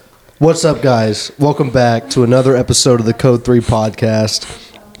What's up, guys? Welcome back to another episode of the Code 3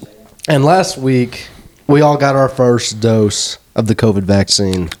 podcast. And last week, we all got our first dose of the COVID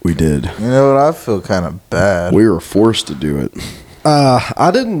vaccine. We did. You know what? I feel kind of bad. We were forced to do it.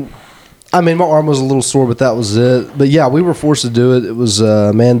 I didn't. I mean, my arm was a little sore, but that was it. But yeah, we were forced to do it. It was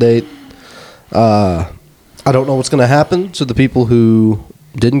a mandate. I don't know what's going to happen to the people who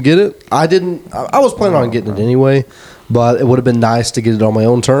didn't get it. I didn't. I was planning on getting it anyway, but it would have been nice to get it on my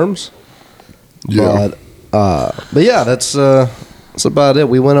own terms. Yeah. But yeah, that's about it.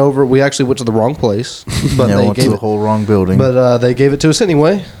 We went over. We actually went to the wrong place, but Yeah, they went to gave the it. whole wrong building. But they gave it to us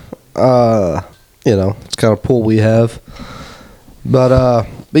anyway. It's kind of pull we have. But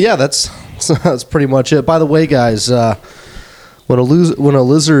yeah, that's pretty much it. By the way, guys, when a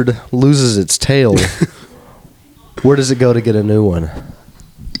lizard loses its tail, where does it go to get a new one?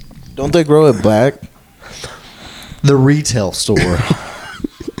 Don't they grow it back? The retail store.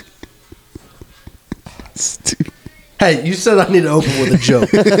 Hey, you said I need to open with a joke,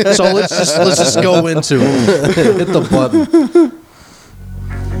 so let's just go into it. Hit the button.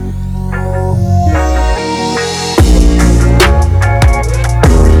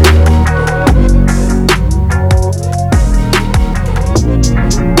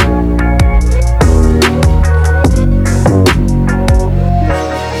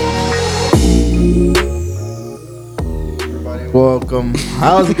 Welcome.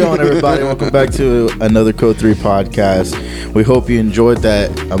 How's it going, everybody? Welcome back to another Code 3 podcast. We hope you enjoyed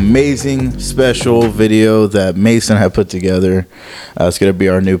that amazing special video that Mason had put together. It's going to be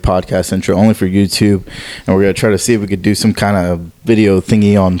our new podcast intro only for YouTube. And we're going to try to see if we could do some kind of video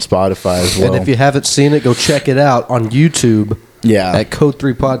thingy on Spotify as well. And if you haven't seen it, go check it out on YouTube. Yeah. At Code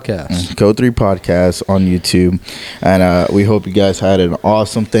 3 Podcast. Code 3 Podcast on YouTube. And we hope you guys had an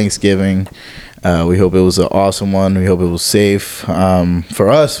awesome Thanksgiving. We hope it was an awesome one. We hope it was safe. For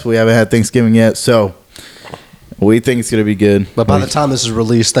us, we haven't had Thanksgiving yet, so we think it's going to be good. But by the time this is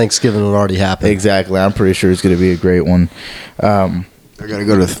released, Thanksgiving will already happen. Exactly. I'm pretty sure it's going to be a great one. I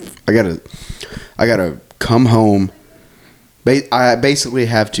gotta come home. I basically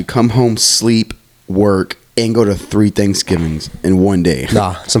have to come home, sleep, work, and go to 3 Thanksgivings in one day.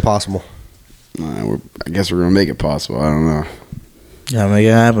 Nah, it's impossible. I guess we're gonna make it possible. I don't know. Yeah, make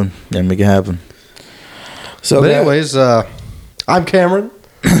it happen. Yeah, make it happen. So, But anyways, I'm Cameron.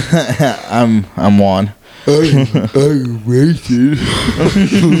 I'm Juan. I'm racist.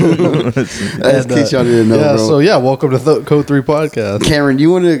 That's in case y'all didn't know, yeah, bro. so yeah, welcome to the Code 3 Podcast. Cameron, do you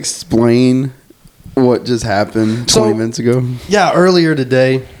want to explain what just happened 20 minutes ago? Yeah, earlier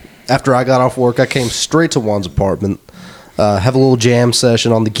today, after I got off work, I came straight to Juan's apartment, have a little jam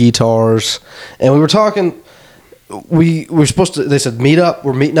session on the guitars, and we were talking. We were supposed to. They said meet up.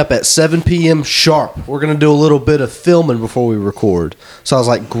 We're meeting up at 7 p.m. sharp. We're gonna do a little bit of filming before we record. So I was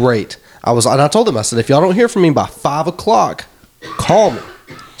like, great. And I told them, I said, if y'all don't hear from me by 5 o'clock, call me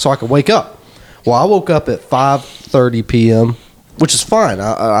so I can wake up. Well, I woke up at 5:30 p.m., which is fine.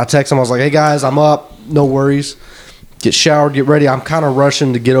 I texted them. I was like, hey guys, I'm up. No worries. Get showered, get ready. I'm kind of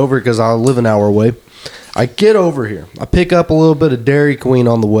rushing to get over because I live an hour away. I get over here. I pick up a little bit of Dairy Queen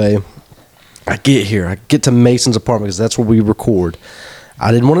on the way. I get here. I get to Mason's apartment because that's where we record.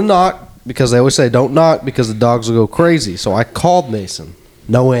 I didn't want to knock because they always say don't knock because the dogs will go crazy. So I called Mason.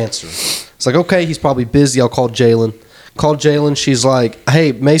 No answer. It's like, okay, he's probably busy. I'll call Jalen. Called Jalen. She's like,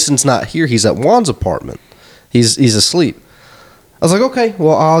 hey, Mason's not here. He's at Juan's apartment. He's asleep. I was like, okay,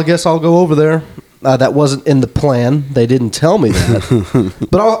 well, I guess I'll go over there. That wasn't in the plan. They didn't tell me that.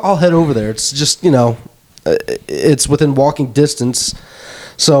 But I'll head over there. It's just, it's within walking distance.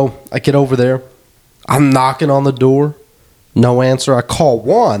 So I get over there. I'm knocking on the door. No answer. I call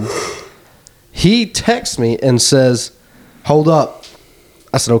Juan. He texts me and says, hold up.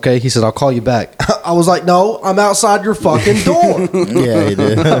 I said, okay. He said, I'll call you back. I was like, no, I'm outside your fucking door. Yeah, he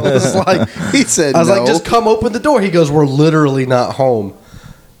did. I was like, He said, I was no. like, just come open the door. He goes, we're literally not home.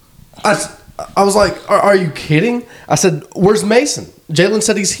 I was like, are you kidding? I said, where's Mason? Jalen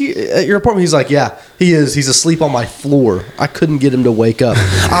said he's here at your apartment. He's like, yeah, he is. He's asleep on my floor. I couldn't get him to wake up.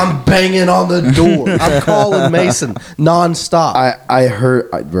 I'm banging on the door. I'm calling Mason nonstop. I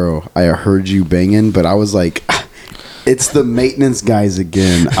heard you banging, but I was like, it's the maintenance guys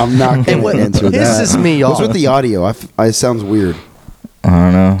again. I'm not going to answer that. Pisses me What's off. with the audio? It sounds weird. I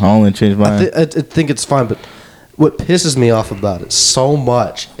don't know. I only changed mine. I think it's fine, but what pisses me off about it so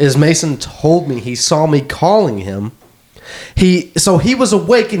much is Mason told me he saw me calling him. So he was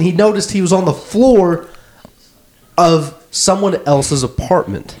awake and he noticed he was on the floor of someone else's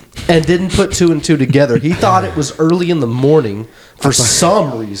apartment and didn't put 2 and 2 together. He thought it was early in the morning for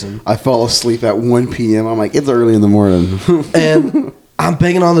some reason. I fall asleep at 1 p.m. I'm like, it's early in the morning. And I'm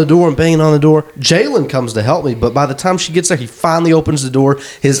banging on the door. Jalen comes to help me, but by the time she gets there, he finally opens the door.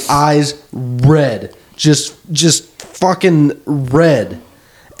 His eyes red, just fucking red,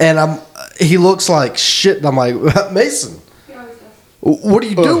 and he looks like shit. And I'm like, Mason, what are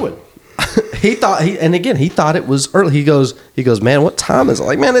you doing? He thought it was early. He goes, man, what time is it?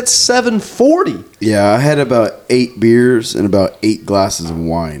 Like, man, it's 7:40. Yeah, I had about 8 beers and about 8 glasses of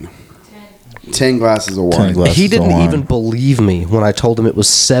wine. 10 glasses of wine. He didn't even believe me when I told him it was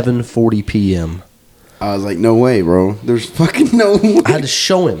 7:40 p.m. I was like, no way, bro. There's fucking no way. I had to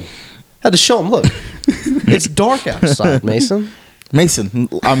show him. Look, it's dark outside, Mason. Mason,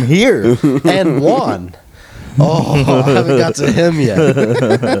 I'm here. And Juan. Oh, I haven't got to him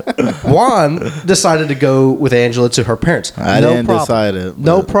yet. Juan decided to go with Angela to her parents. I didn't decide it.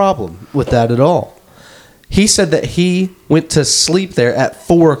 No problem with that at all. He said that he went to sleep there at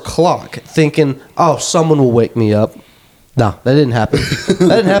 4 o'clock thinking, oh, someone will wake me up. No, that didn't happen. That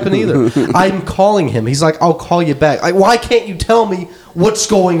didn't happen either. I'm calling him. He's like, I'll call you back. Like, why can't you tell me what's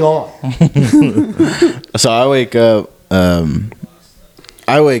going on? So I wake up.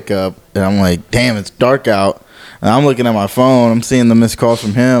 And I'm like, damn, it's dark out. And I'm looking at my phone. I'm seeing the missed calls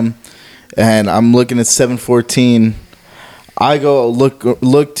from him. And I'm looking at 7:14. I go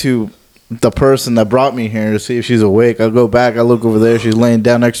look to the person that brought me here to see if she's awake. I go back. I look over there. She's laying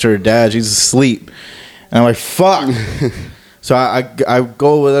down next to her dad. She's asleep. And I'm like, fuck. So I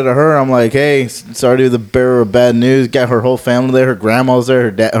go over there to her. I'm like, hey, sorry to be the bearer of bad news. Got her whole family there. Her grandma's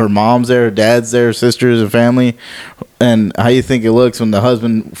there. Her mom's there. Her dad's there. Her sisters and family. And how you think it looks when the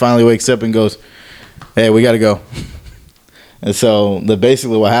husband finally wakes up and goes, hey, we got to go. And so that's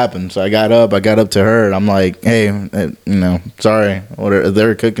basically what happened. So I got up to her, and I'm like, hey, sorry.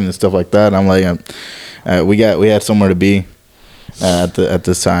 They're cooking and stuff like that. And I'm like, we had somewhere to be at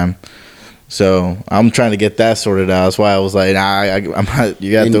this time. So I'm trying to get that sorted out. That's why I was like, I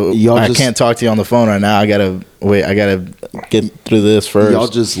can't talk to you on the phone right now. I gotta wait. I gotta get through this first. Y'all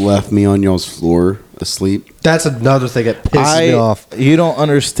just left me on y'all's floor asleep. That's another thing that pisses me off. You don't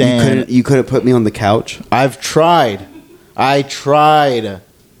understand. You couldn't put me on the couch. I've tried. I tried,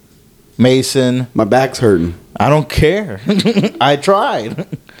 Mason. My back's hurting. I don't care. I tried.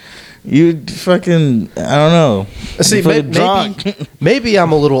 You fucking, I don't know. See, maybe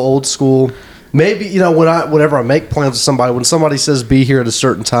I'm a little old school. Maybe, whenever I make plans with somebody, when somebody says be here at a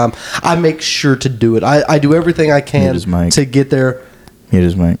certain time, I make sure to do it. I do everything I can to get there. Mute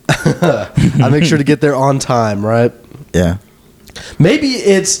his mic. I make sure to get there on time, right? Yeah. Maybe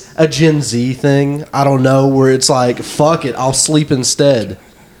it's a Gen Z thing. I don't know, where it's like, fuck it, I'll sleep instead.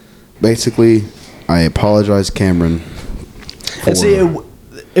 Basically, I apologize, Cameron. And see,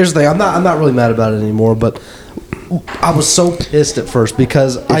 here's the thing. I'm not really mad about it anymore, but I was so pissed at first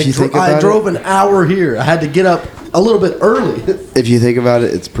because I drove an hour here. I had to get up a little bit early. If you think about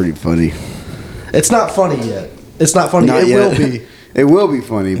it, it's pretty funny. It's not funny yet. It's not funny. It will be. It will be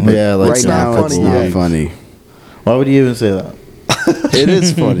funny, but right now it's not funny. Why would you even say that? It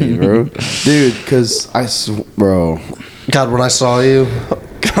is funny, bro. Dude, because bro. God, when I saw you,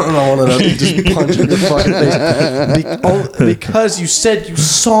 I wanted to just punch you in the fucking face. Because you said you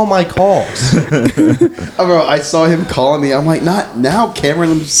saw my calls. Bro, I saw him calling me. I'm like, not now,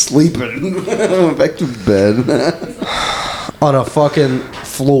 Cameron. I'm sleeping. I'm back to bed. On a fucking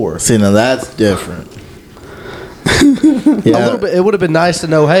floor. See, now that's different. A little bit. It would have been nice to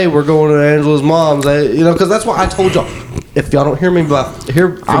know, hey, we're going to Angela's mom's. Because that's what I told y'all. If y'all don't hear me by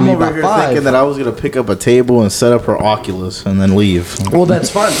I'm over here thinking that I was gonna pick up a table and set up her Oculus and then leave. Well, that's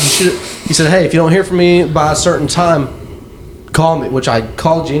fine. He said, hey, if you don't hear from me by a certain time, call me. Which I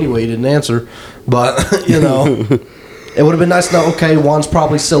called you anyway. You didn't answer, but it would have been nice to know. Okay, Juan's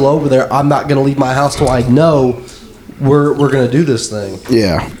probably still over there. I'm not gonna leave my house till I know we're gonna do this thing.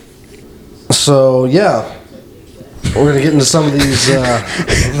 Yeah. So yeah. We're going to get into some of these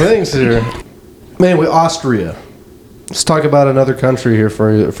things here. Anyway, Austria. Let's talk about another country here for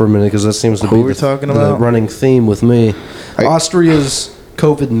a minute, because that seems to be the running theme with me. Austria's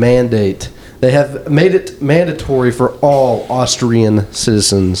COVID mandate. They have made it mandatory for all Austrian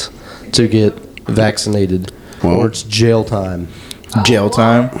citizens to get vaccinated, or it's jail time. Jail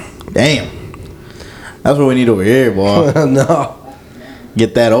time? Damn. That's what we need over here, boy. No.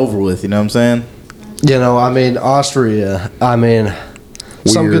 Get that over with, you know what I'm saying? Austria, some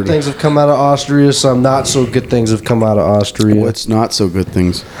Weird. good things have come out of Austria, some not so good things have come out of Austria. What's not so good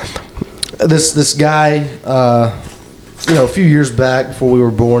things? This guy, a few years back before we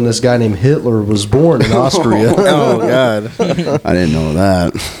were born, this guy named Hitler was born in Austria. Oh, God. I didn't know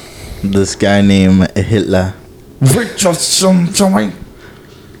that. This guy named Hitler.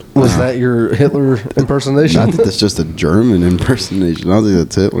 Was that your Hitler impersonation? I think that's just a German impersonation. I don't think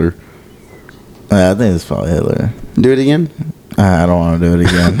that's Hitler. I think it's probably Hitler. Do it again. I don't want to do it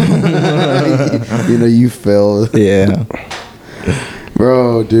again. You failed. Yeah.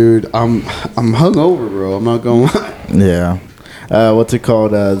 Bro, dude, I'm hungover, bro. I'm not going to lie. Yeah. What's it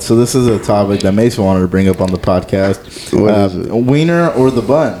called? So this is a topic that Mason wanted to bring up on the podcast. What is it? Wiener or the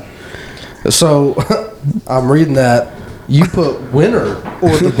bun? So I'm reading that. You put winner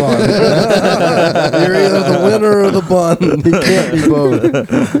or the bun. You're either the winner or the bun. You can't be both.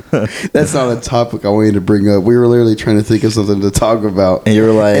 That's not a topic I wanted to bring up. We were literally trying to think of something to talk about. And you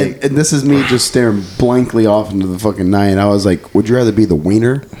were like... And this is me just staring blankly off into the fucking night. And I was like, would you rather be the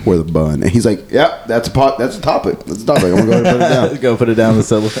wiener or the bun? And he's like, yeah, that's a topic. That's a topic. I'm going to go ahead and put it down. Go put it down the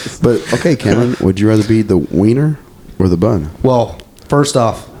syllabus. But, okay, Cameron, would you rather be the wiener or the bun? Well, first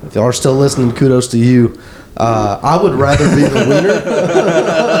off, if you are still listening, kudos to you. I would rather be the winner.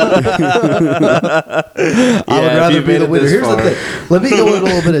 I would rather be the winner. Here's the thing. Let me go in a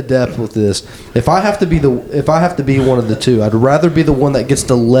little bit of depth with this. If I have to be one of the two, I'd rather be the one that gets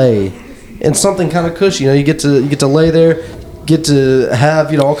to lay in something kind of cushy. You get to lay there, get to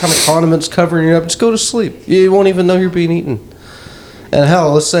have all kind of condiments covering you up. Just go to sleep. You won't even know you're being eaten. And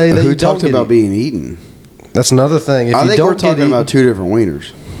hell, let's say that Who you don't talked get about eaten. being eaten? That's another thing. If I you think don't we're talking get about eaten, two different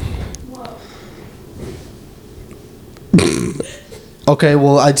wieners. okay,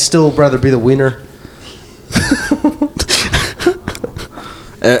 well, I'd still rather be the wiener.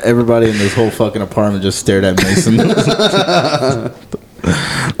 Everybody in this whole fucking apartment just stared at Mason. All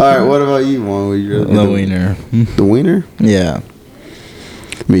right, what about you, Juan? Would you rather The be wiener. The wiener? Yeah.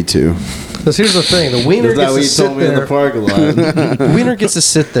 Me too. Because here's the thing: the wiener That's gets how to he told sit me in the there. parking lot. The wiener gets to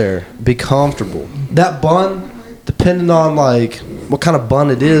sit there, be comfortable. That bun, depending on what kind of bun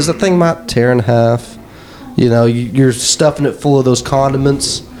it is, that thing might tear in half. You're stuffing it full of those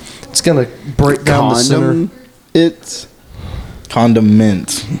condiments. It's gonna break down the center. It's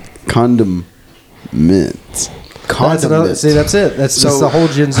Condiment. condiment. That's another, see, that's it. That's So- just the whole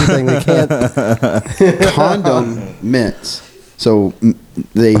Gen Z thing. They can't. Condom mints. So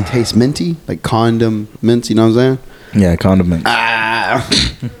they taste minty, like condom mints. You know what I'm saying? Yeah, condiment.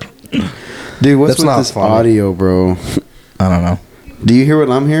 Dude, what's That's with not this funny. audio, bro? I don't know. Do you hear what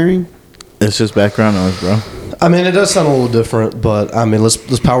I'm hearing? It's just background noise, bro. I mean, it does sound a little different, but I mean, let's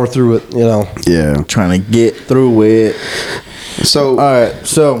power through it. Yeah. Trying to get through it. So All right,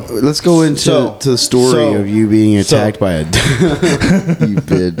 so let's go into to the story of you being attacked by a you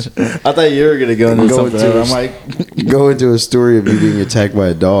bitch. I thought you were gonna go into Go something. into I'm like, Go into a story of you being attacked by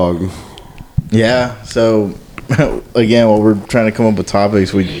a dog. yeah. So again, while we're trying to come up with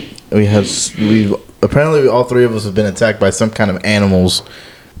topics, we apparently all three of us have been attacked by some kind of animals.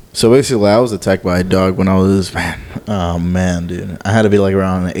 So basically, I was attacked by a dog when I was dude. I had to be like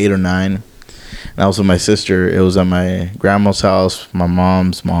around 8 or 9. And I was with my sister. It was at my grandma's house, my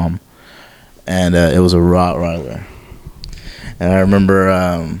mom's mom, and it was a Rottweiler. And I remember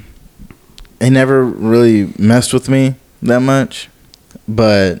it never really messed with me that much,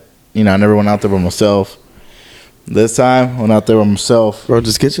 but I never went out there by myself. This time, went out there by myself. Bro,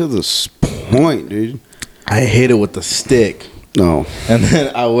 just get to this point, dude. I hit it with the stick. No. And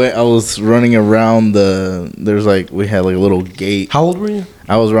then I was running around we had like a little gate. How old were you?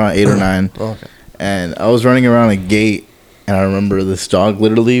 I was around 8 or 9. Oh, okay. And I was running around a gate, and I remember this dog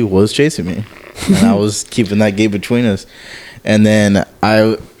literally was chasing me, and I was keeping that gate between us. And then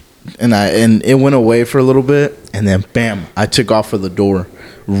and it went away for a little bit, and then bam, I took off for the door,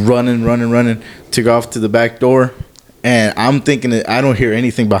 running, took off to the back door, and I'm thinking that I don't hear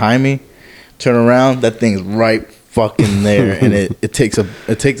anything behind me. Turn around, that thing's right fucking there, and it takes a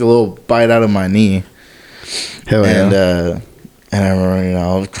little bite out of my knee. Hell yeah. And I remember,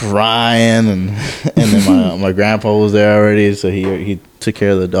 I was crying, and then my grandpa was there already, so he took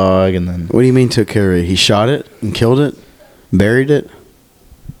care of the dog, and then What do you mean took care of it? He shot it and killed it? Buried it?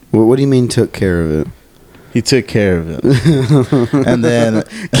 What do you mean took care of it? he took care of it. And then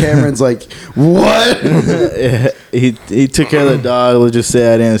Cameron's like, what? he took care of the dog. Let's just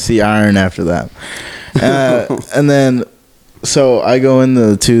say I didn't see iron after that. And then, so I go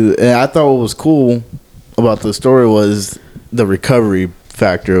into and I thought what was cool about the story was the recovery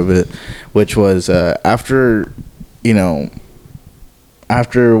factor of it, which was after I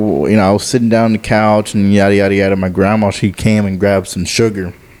was sitting down on the couch and yada yada yada. My grandma, she came and grabbed some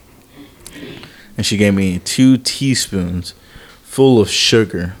sugar, and she gave me 2 teaspoons full of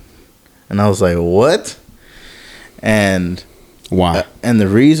sugar, and I was like, "What?" And Why? and the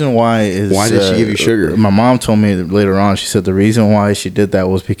reason why is Why did she give you sugar? My mom told me later on. She said the reason why she did that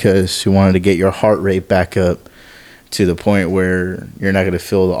was because she wanted to get your heart rate back up to the point where you're not going to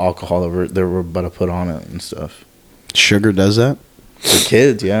feel the alcohol that we're about to put on it and stuff. Sugar does that? For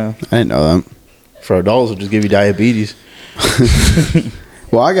kids, yeah. I didn't know that. For adults, it'll just give you diabetes.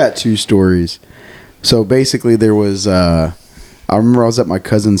 Well, I got 2 stories. So basically, there was. I remember I was at my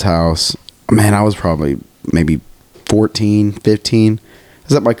cousin's house. Man, I was probably maybe 14, 15. I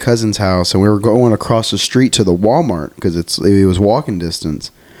was at my cousin's house, and we were going across the street to the Walmart because it was walking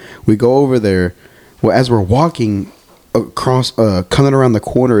distance. We go over there. Well, as we're walking across, coming around the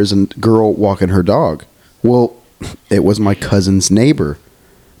corner, is a girl walking her dog. Well, it was my cousin's neighbor,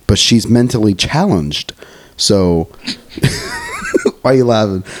 but she's mentally challenged. So, why are you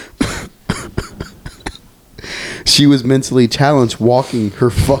laughing? She was mentally challenged walking her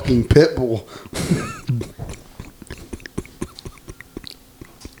fucking pit bull.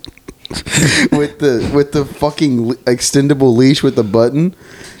 with the fucking extendable leash with the button,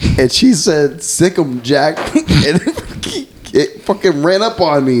 and she said, "Sick 'em, Jack," and it fucking ran up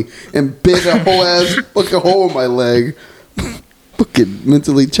on me and bit a whole ass fucking hole in my leg. Fucking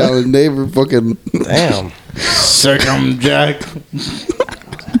mentally challenged neighbor, fucking Damn. Sick 'em, Jack.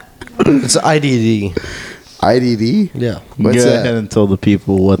 It's IDD. IDD. Yeah. What's Go that? ahead and tell the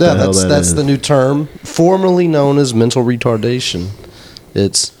people what Yeah, the hell that's is. the new term, formerly known as mental retardation.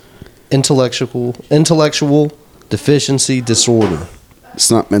 It's intellectual deficiency disorder. It's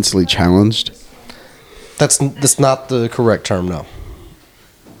not mentally challenged. That's not the correct term, no.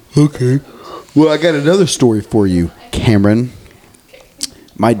 Okay. Well, I got another story for you, Cameron.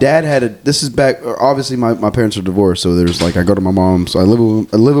 My dad had this is back. Obviously, my parents are divorced, so there's like I go to my mom's. So I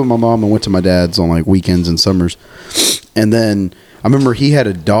live with my mom and went to my dad's on like weekends and summers. And then I remember he had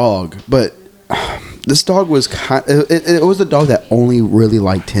a dog, but this dog was it was a dog that only really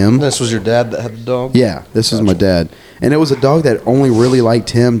liked him. This was your dad that had the dog? Yeah, this is my dad, and it was a dog that only really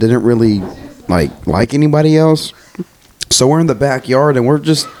liked him. Didn't really like anybody else. So we're in the backyard and we're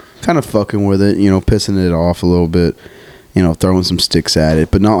just kind of fucking with it, pissing it off a little bit. Throwing some sticks at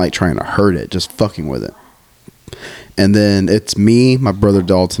it, but not like trying to hurt it, just fucking with it. And then it's me, my brother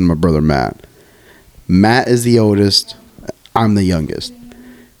Dalton, my brother Matt. Matt is the oldest. I'm the youngest.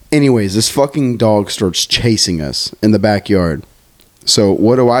 Anyways, this fucking dog starts chasing us in the backyard. So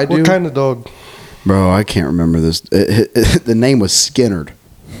what do? What kind of dog? Bro, I can't remember this. The name was Skinnerd.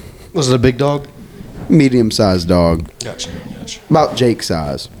 Was it a big dog? Medium-sized dog. Gotcha. About Jake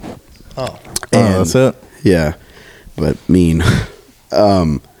size. Oh. That's it. Yeah, but mean.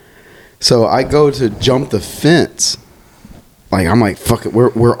 So I go to jump the fence. I'm like, fuck it.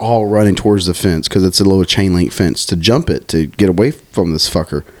 We're all running towards the fence because it's a little chain link fence to jump it to get away from this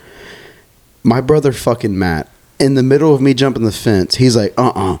fucker. My brother fucking Matt, in the middle of me jumping the fence, he's like,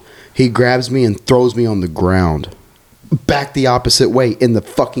 He grabs me and throws me on the ground. Back the opposite way in the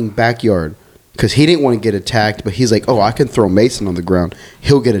fucking backyard. Because he didn't want to get attacked, but he's like, I can throw Mason on the ground.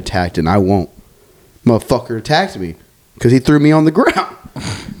 He'll get attacked and I won't. Motherfucker attacked me because he threw me on the ground.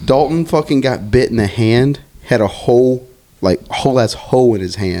 Dalton fucking got bit in the hand, had a whole ass hole in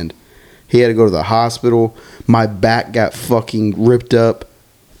his hand. He had to go to the hospital. My back got fucking ripped up,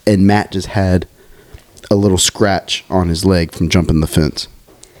 and Matt just had a little scratch on his leg from jumping the fence.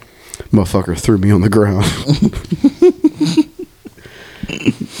 Motherfucker threw me on the ground.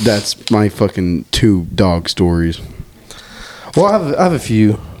 That's my fucking 2 dog stories. Well, I have a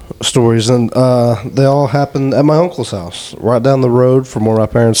few stories, and they all happened at my uncle's house, right down the road from where my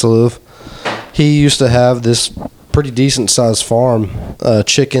parents live. He used to have this pretty decent-sized farm,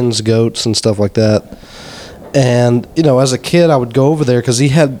 chickens, goats, and stuff like that. And, as a kid, I would go over there because he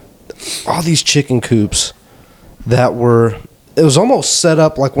had all these chicken coops that were... It was almost set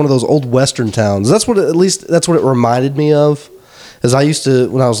up like one of those old western towns. That's what it reminded me of. As I used to,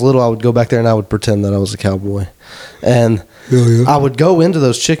 when I was little, I would go back there and I would pretend that I was a cowboy. And I would go into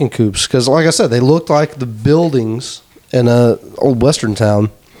those chicken coops because, like I said, they looked like the buildings in a old western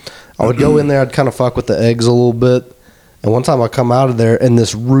town. I would go in there, I'd kind of fuck with the eggs a little bit. And one time I come out of there and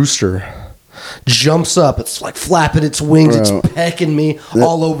this rooster jumps up. It's like flapping its wings. Bro, it's pecking me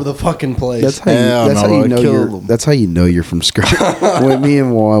all over the fucking place. That's how you know you're from scratch. When me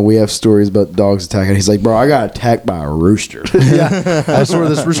and Juan, we have stories about dogs attacking. He's like, bro, I got attacked by a rooster. Yeah, I swear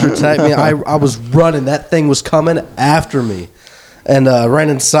this rooster attacked me. I was running. That thing was coming after me. And I ran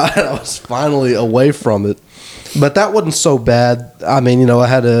inside. I was finally away from it. But that wasn't so bad. I mean, I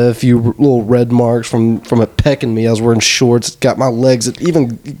had a few little red marks from it pecking me. I was wearing shorts. It got my legs. It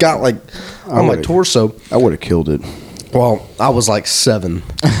even got on my torso. I would have killed it. Well, I was like 7.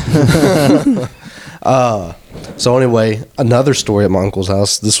 So anyway, another story at my uncle's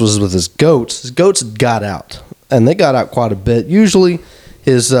house. This was with his goats. His goats got out, and they got out quite a bit. Usually,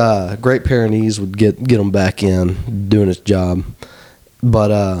 his Great Pyrenees would get him back in doing his job.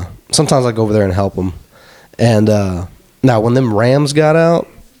 But sometimes I go over there and help him. And now when them rams got out,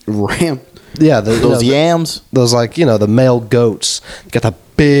 yeah, Those yams. those like the male goats got the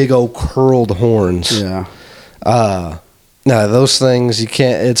big old curled horns. Yeah. No, those things you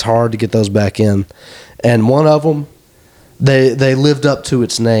can't. It's hard to get those back in. And one of them, they lived up to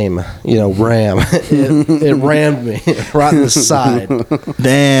its name. Ram. It rammed me right in the side.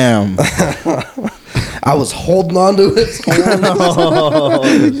 Damn. I was holding on to its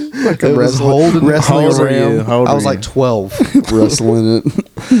horns. Like It was wrestling How a old were ram. you? How old I were was you? like 12. wrestling it.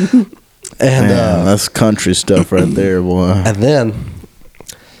 And Damn, that's country stuff right there, boy. and then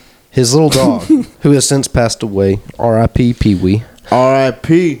his little dog, who has since passed away, R.I.P. Pee Wee.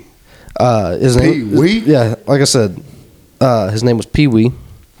 R.I.P. His name, Pee-wee? yeah, like I said, his name was Pee Wee.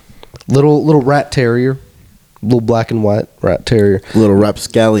 Little rat terrier, little black and white rat terrier. Little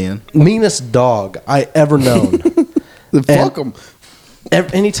rapscallion. Meanest dog I ever known. Fuck them.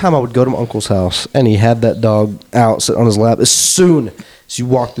 Anytime I would go to my uncle's house and he had that dog out sitting on his lap, as soon as you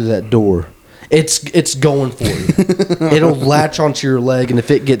walk through that door, it's going for you. It'll latch onto your leg, and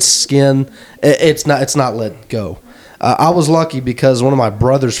if it gets skin, it's not let go. I was lucky because one of my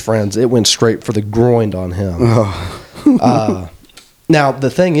brother's friends, it went straight for the groin on him. Now the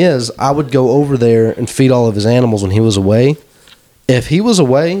thing is, I would go over there and feed all of his animals when he was away. If he was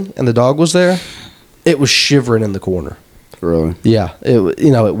away and the dog was there, it was shivering in the corner. Really? Yeah,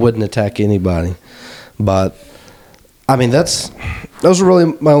 it wouldn't attack anybody. But I mean, those are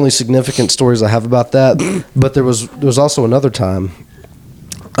really my only significant stories I have about that. But there was also another time.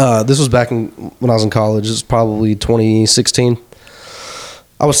 This was back when I was in college. It's probably 2016.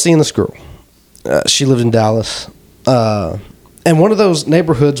 I was seeing this girl. She lived in Dallas, and one of those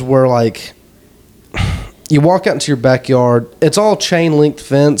neighborhoods where like you walk out into your backyard. It's all chain link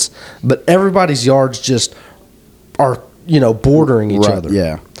fence, but everybody's yards just are bordering each other.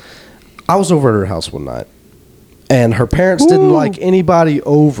 Yeah. I was over at her house one night, and her parents didn't like anybody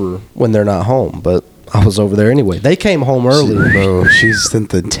over when they're not home, but I was over there anyway. They came home early. Bro, she sent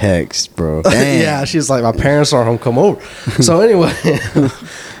the text, bro. Yeah, she's like, my parents aren't home, come over. So anyway,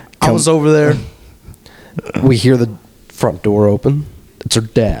 I was over there. We hear the front door open. It's her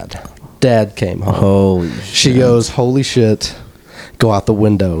dad. Dad came home. Holy She goes, holy shit. Go out the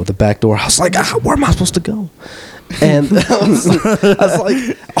window, the back door. I was like, where am I supposed to go? And I was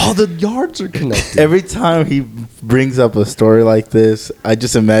like, all the yards are connected. Every time he brings up a story like this, I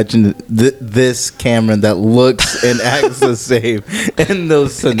just imagine this Cameron that looks and acts the same in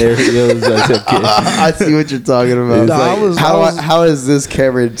those scenarios as a kid. I see what you're talking about. No, How is this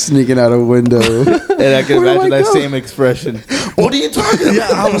Cameron sneaking out a window? And I can Where do imagine I that go? same expression. What are you talking about? Yeah,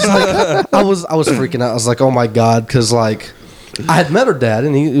 I was like, I was freaking out. I was like, oh my God, because like I had met her dad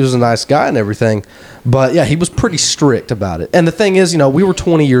and he was a nice guy and everything, but yeah, he was pretty strict about it. And the thing is, we were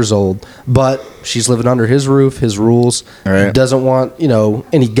 20 years old, but she's living under his roof, his rules. Right. He doesn't want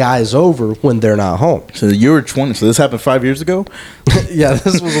any guys over when they're not home. So you were 20. So this happened 5 years ago? Yeah,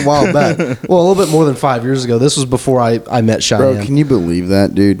 this was a while back. Well, a little bit more than 5 years ago. This was before I met Cheyenne. Bro, can you believe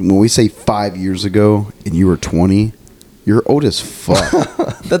that, dude? When we say 5 years ago and you were 20, you're old as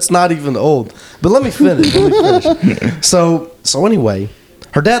fuck. That's not even old. But let me finish. So anyway,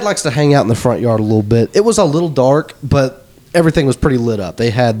 her dad likes to hang out in the front yard a little bit. It was a little dark, but everything was pretty lit up.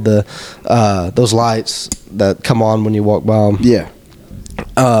 They had those lights that come on when you walk by them. Yeah.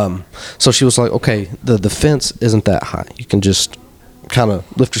 So she was like, okay, the fence isn't that high. You can just kind of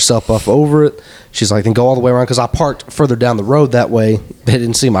lift yourself up over it. She's like, then go all the way around, because I parked further down the road. That way they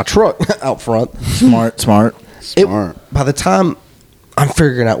didn't see my truck out front. Smart. By the time I'm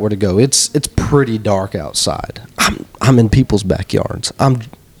figuring out where to go, it's pretty dark outside. I'm in people's backyards. I'm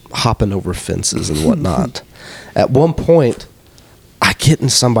hopping over fences and whatnot. At one point, I get in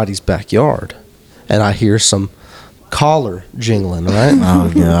somebody's backyard, and I hear some collar jingling, right?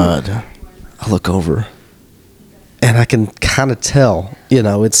 Oh, God. I look over, and I can kind of tell,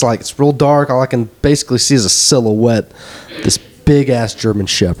 it's real dark. All I can basically see is a silhouette. This big ass German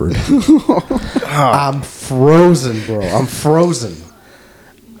Shepherd. I'm frozen, bro. I'm frozen.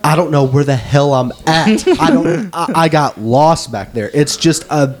 I don't know where the hell I'm at. I got lost back there. It's just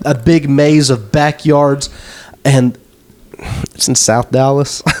a big maze of backyards, and it's in South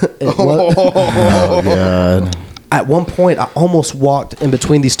Dallas. Oh, God. At one point, I almost walked in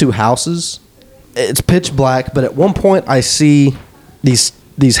between these two houses. It's pitch black, but at one point, I see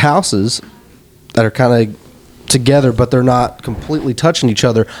these houses that are kind of together, but they're not completely touching each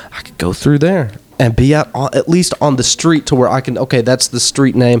other. I could go through there and be out at least on the street to where I can, okay, that's the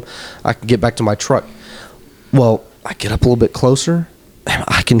street name. I can get back to my truck. Well, I get up a little bit closer,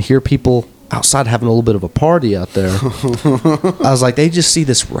 I can hear people outside having a little bit of a party out there. I was like, they just see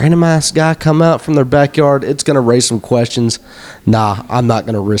this random ass guy come out from their backyard. It's going to raise some questions. Nah, I'm not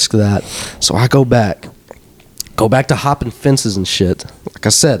going to risk that. So I go back to hopping fences and shit. Like I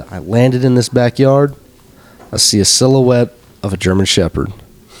said, I landed in this backyard. I see a silhouette of a German Shepherd.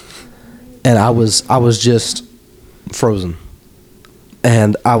 And I was just frozen.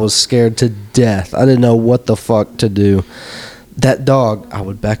 And I was scared to death. I didn't know what the fuck to do. That dog, I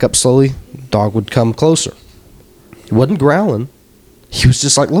would back up slowly. Dog would come closer. He wasn't growling. He was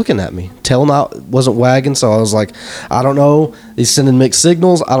just like looking at me. Tail wasn't wagging, so I was like, I don't know. He's sending mixed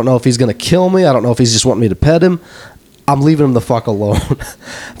signals. I don't know if he's going to kill me. I don't know if he's just wanting me to pet him. I'm leaving him the fuck alone.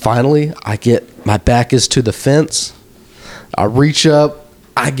 Finally, my back is to the fence. I reach up.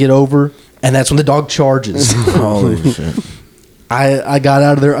 I get over. And that's when the dog charges. Holy shit. I got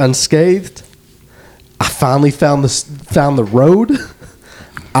out of there unscathed. I finally found the road.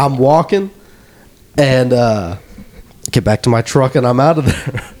 I'm walking and get back to my truck and I'm out of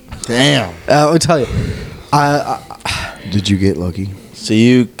there. Damn. Let me tell you. Did you get lucky? So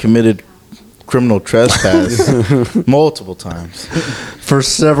you committed criminal trespass multiple times. For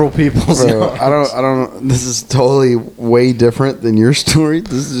several people. Bro, I don't. This is totally way different than your story.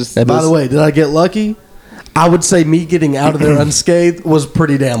 This is just. And by the way, did I get lucky? I would say me getting out of there unscathed was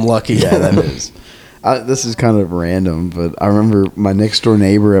pretty damn lucky. Yeah, that is. This is kind of random, but I remember my next door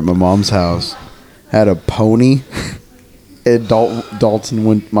neighbor at my mom's house had a pony, and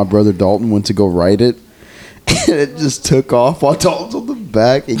my brother Dalton went to go ride it, and it just took off while Dalton's on the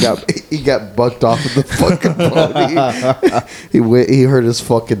back. He got bucked off of the fucking pony. He hurt his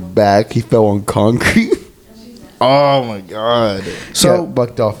fucking back. He fell on concrete. Oh my god! So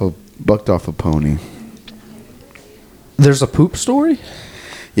bucked off a pony. There's a poop story?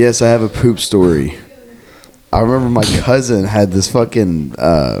 Yes, I have a poop story. I remember my cousin had this fucking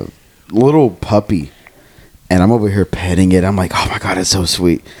little puppy, and I'm over here petting it. I'm like, oh my god, it's so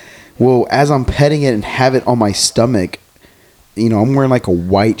sweet. Well, as I'm petting it and have it on my stomach, I'm wearing like a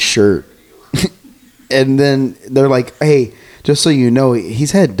white shirt. And then they're like, hey, just so you know,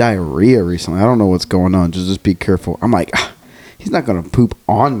 he's had diarrhea recently. I don't know what's going on. Just be careful. I'm like, he's not going to poop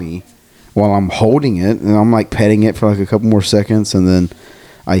on me while I'm holding it. And I'm like petting it for like a couple more seconds. And then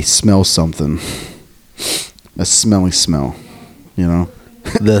I smell something. A smelly smell,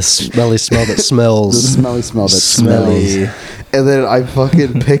 The smelly smell that smells. The smelly smell that Smelly. smells. And then I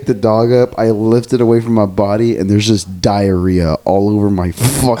fucking picked the dog up. I lift it away from my body, and there's just diarrhea all over my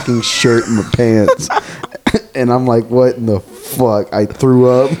fucking shirt and my pants. And I'm like, what in the fuck? I threw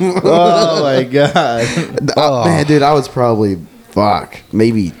up. Oh my god! Man, dude, I was probably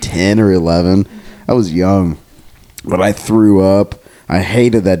maybe 10 or 11. I was young, but I threw up. I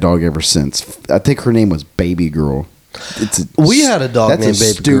hated that dog ever since. I think her name was Baby Girl. We had a dog named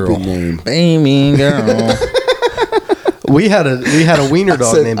Baby Girl. Stupid name. Baby girl. We had a wiener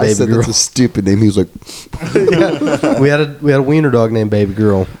dog named Baby Girl. That's a stupid name. He was like, Yeah. We had a wiener dog named Baby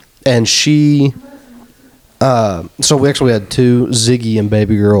Girl, and she. So we actually had two, Ziggy and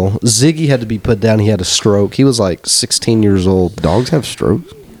Baby Girl. Ziggy had to be put down. He had a stroke. He was like 16 years old. dogs have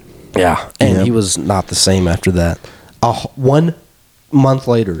strokes? Yeah, and he was not the same after that. 1 month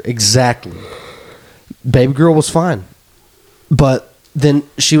later, exactly, Baby Girl was fine. But then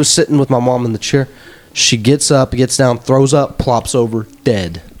she was sitting with my mom in the chair. She gets up, gets down, throws up, plops over,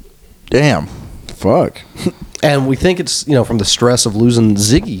 dead. Damn. Fuck. And we think it's from the stress of losing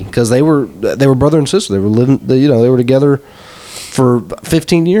Ziggy, because they were brother and sister. They were living, they were together for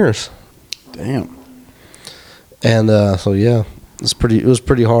 15 years. Damn. And so yeah, it was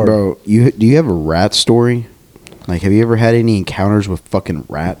pretty hard. Bro, do you have a rat story? Like, have you ever had any encounters with fucking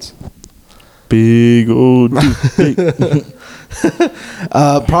rats? Big old.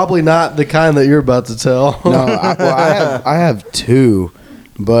 Probably not the kind that you're about to tell. No, I have two,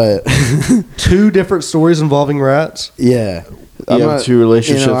 but Two different stories involving rats. yeah. You have two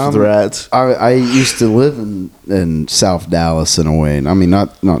relationships with rats. I used to live in South Dallas in a way. I mean,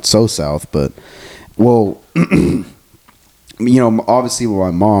 not so south, but obviously with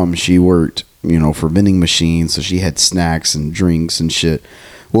my mom, she worked, for vending machines, so she had snacks and drinks and shit.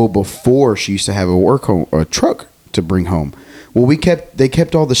 Well, before she used to have a truck to bring home. Well, they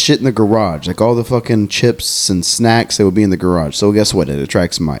kept all the shit in the garage, like all the fucking chips and snacks that would be in the garage. So guess what? It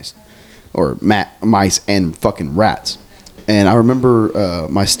attracts mice, or mice and fucking rats. And I remember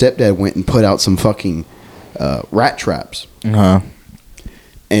my stepdad went and put out some fucking rat traps. Uh-huh.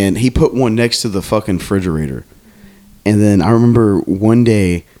 And he put one next to the fucking refrigerator. And then I remember one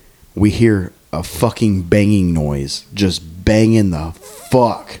day we hear a fucking banging noise, just banging the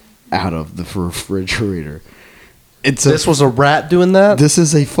fuck out of the refrigerator. This was a rat doing that? This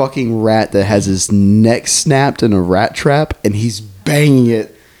is a fucking rat that has his neck snapped in a rat trap, and he's banging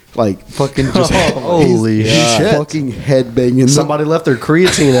it like fucking just. Holy he's shit. fucking head banging. Somebody left their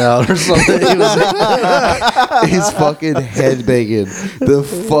creatine out or something. He's fucking head banging the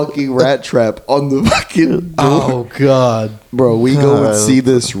fucking rat trap on the fucking door. Oh, God. Bro, we go and see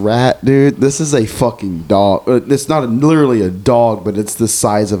this rat, dude. This is a fucking dog. It's not literally a dog, but it's the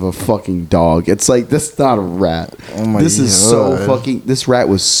size of a fucking dog. It's like, this is not a rat. Oh my This is so God. fucking. This rat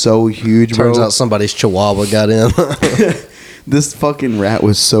was so huge, bro. Turns out somebody's chihuahua got in. This fucking rat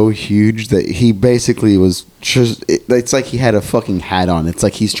was so huge that he basically was just. It's like he had a fucking hat on. It's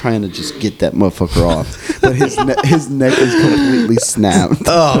like he's trying to just get that motherfucker off, but his neck is completely snapped.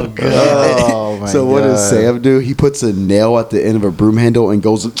 Oh, God. Oh, my So what does God. Sam do? He puts a nail at the end of a broom handle and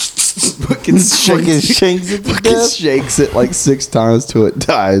goes and fucking shakes it to fucking death? shakes it like 6 times till it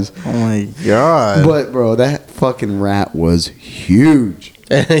dies. Oh my God. But bro, that fucking rat was huge.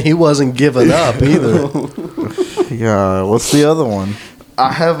 And he wasn't giving up either. Yeah. What's the other one?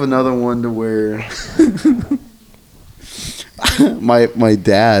 I have another one to where my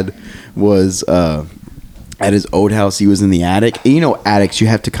dad was at his old house. He was in the attic. And you know, attics, you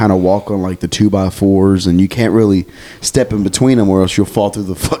have to kind of walk on like the 2x4s, and you can't really step in between them, or else you'll fall through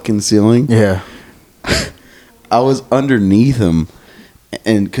the fucking ceiling. Yeah. I was underneath him,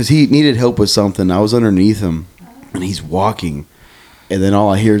 and because he needed help with something, I was underneath him, and he's walking, and then all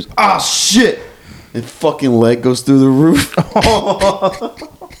I hear is "ah shit," and fucking leg goes through the roof,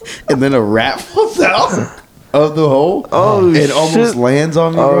 and then a rat falls out of the hole. Oh, it almost shit. lands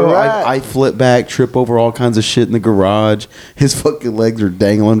on me, A bro. rat. I flip back, trip over all kinds of shit in the garage. His fucking legs are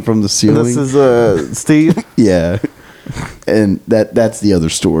dangling from the ceiling. This is Steve. Yeah, and that's the other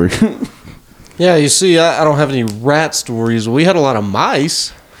story. Yeah, you see, I don't have any rat stories. We had a lot of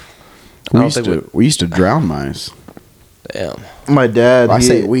mice. we used to drown mice. Damn. My dad. I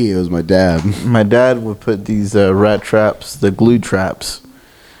say we. It was my dad. My dad would put these rat traps, the glue traps,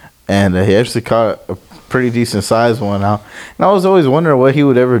 and he actually caught a pretty decent sized one out. And I was always wondering what he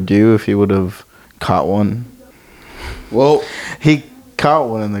would ever do if he would have caught one. Well, He caught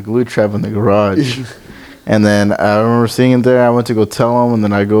one in the glue trap in the garage. And then I remember seeing him there. I went to go tell him, and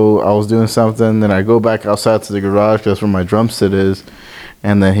then I was doing something. Then I go back outside to the garage 'cause that's where my drum set is.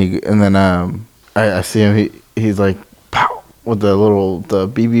 And then I see him. He's like, pow, with the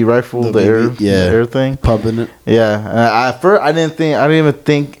BB rifle, the air thing, pumping it. Yeah. And at first, I didn't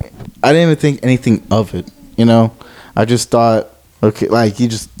even think anything of it. You know, I just thought, okay, like he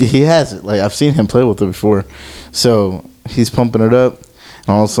has it. Like I've seen him play with it before. So he's pumping it up, and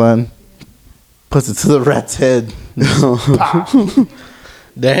all of a sudden, puts it to the rat's head.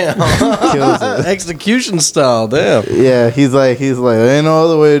 Damn. Execution style. Damn. Yeah, he's like, there ain't no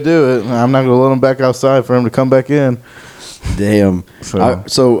other way to do it. I'm not gonna let him back outside for him to come back in. Damn.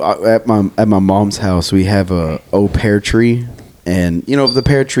 So- At my mom's house, we have a pear tree, and you know the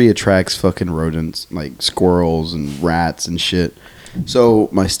pear tree attracts fucking rodents like squirrels and rats and shit. So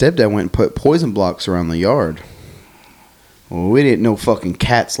my stepdad went and put poison blocks around the yard. Well, we didn't know fucking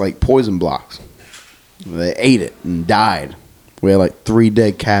cats like poison blocks. They ate it and died. We had like 3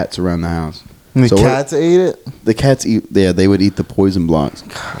 dead cats around the house. And the So cats ate it. The cats eat. Yeah, they would eat the poison blocks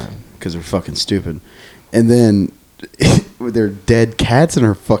because they're fucking stupid. And then with their dead cats in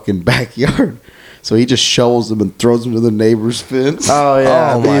our fucking backyard, so he just shovels them and throws them to the neighbor's fence. Oh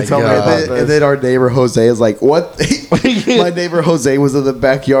yeah, Oh, I think my you told me God. about And this. then our neighbor Jose is like, "What?" My neighbor Jose was in the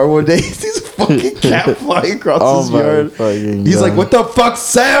backyard one day. He sees a fucking cat flying across Oh his my yard. fucking He's like, God. "What the fuck,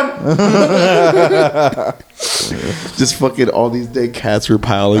 Sam?" Just fucking all these dead cats were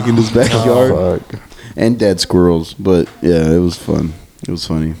piling in his backyard. Oh, fuck. And dead squirrels. But yeah, it was fun. It was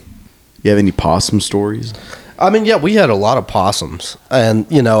funny. You have any possum stories? I mean, yeah, we had a lot of possums. And,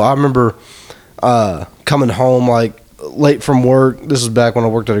 you know, I remember coming home, like, late from work. This is back when I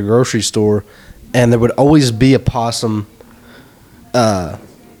worked at a grocery store. And there would always be a possum right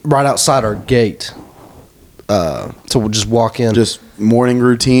outside our gate to just walk in. Just morning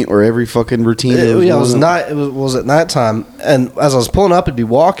routine or every fucking routine? It was going on? night. It was at nighttime, and as I was pulling up, it'd be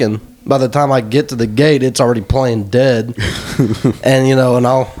walking. By the time I get to the gate, it's already playing dead, and you know, and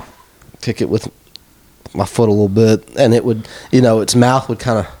I'll kick it with my foot a little bit, and it would, you know, its mouth would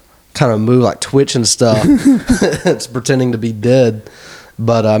kind of move, like twitch and stuff. It's pretending to be dead.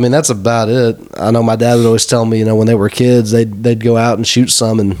 But I mean, that's about it. I know my dad would always tell me, you know, when they were kids, they'd go out and shoot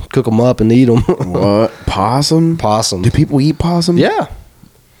some and cook them up and eat them. What? Possum? Possum. Do people eat possum? Yeah.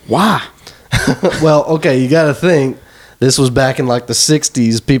 Why? Well, okay, you got to think this was back in like the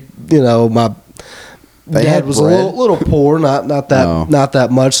 '60s. People, you know, my They dad had was bread. a little poor, not that No. not that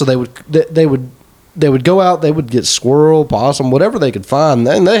much. So they would would go out, they would get squirrel, possum, whatever they could find,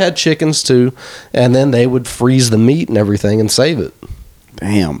 and they had chickens too, and then they would freeze the meat and everything and save it.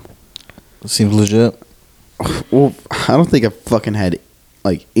 Damn. Seems legit. Well, I don't think I fucking had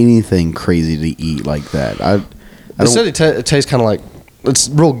like anything crazy to eat like that. I They said it tastes kind of like, it's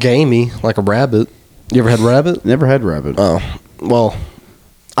real gamey, like a rabbit. You ever had rabbit? never had rabbit. Oh, well,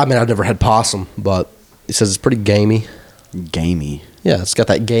 I mean, I've never had possum, but he says it's pretty gamey. Gamey. Yeah, it's got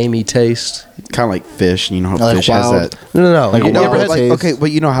that gamey taste. Kind of like fish. You know how Like fish wild. has that. No. Like You a ever wild had Like, taste. okay,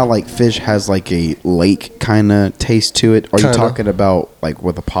 but you know how like fish has like a lake kind of taste to it. Are you Kinda. talking about like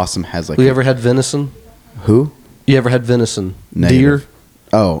what the possum has like? You ever had venison? Who? You ever had venison? Negative. Deer?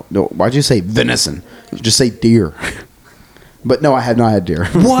 Oh no! Why'd you say venison? Just say deer. But no, I have not had deer.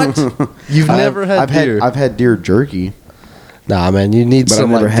 What? You've never had deer? I've had deer jerky. Nah, man, you need But I've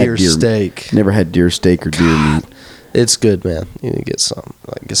some never like had deer steak. Never had deer steak or deer meat. It's good, man. You need to get some,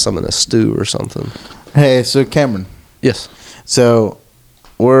 like get some in a stew or something. Hey, so Cameron. Yes. So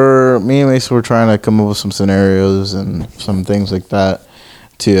me and Mason were trying to come up with some scenarios and some things like that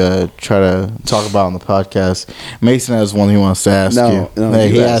to try to talk about on the podcast. Mason has one he wants to ask No, you. no, Hey,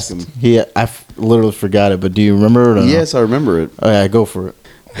 you he ask asked. him. Literally forgot it, but do you remember it? Or no? Yes, I remember it. Oh yeah, go for it.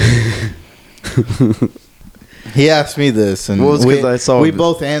 He asked me this, and Well, it's 'cause I saw we it.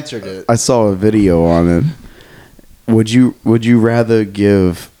 both answered it. I saw a video on it. Would you rather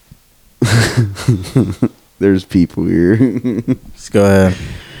give? There's people here. Let's go ahead.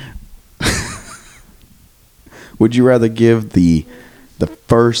 Would you rather give the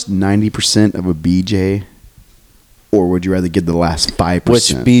first 90% of a BJ, or would you rather give the last 5%?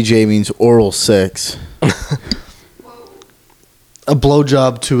 Which BJ means oral sex. A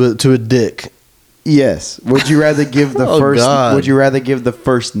blowjob to a dick. Yes. Would you rather give the Oh, first? God. Would you rather give the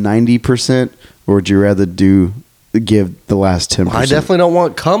first 90%, or would you rather give the last 10%? I definitely don't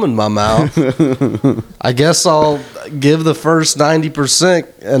want cum in my mouth. I guess I'll give the first 90%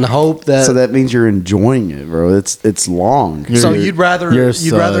 and hope that. So that means you're enjoying it, bro. It's long. So you'd rather You're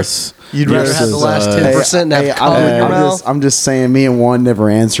rather sus. you'd You're rather have the last sus. 10% and have cum in your mouth. I'm just saying. Me and Juan never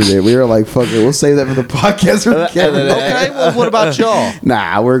answered it. We were like, "Fuck it, we'll save that for the podcast." Okay, well, what about y'all?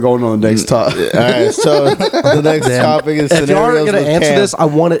 Nah, we're going on the next topic. All right, so the next topic is If you aren't scenarios going to with answer Cam. this, I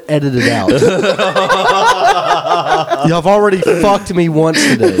want it edited out. Y'all have already fucked me once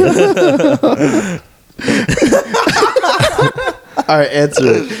today. All right, answer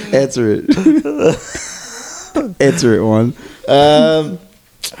it. Answer it, Juan.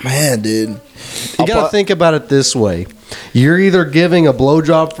 Man, dude. You got to think about it this way. You're either giving a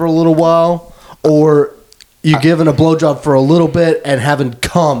blowjob for a little while, or you're giving a blowjob for a little bit and having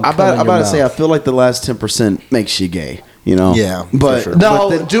cum. I'm about to say, I feel like the last 10% makes you gay. You know? Yeah, but for sure. no,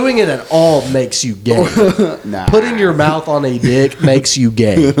 but then- doing it at all makes you gay. nah, Putting your mouth on a dick makes you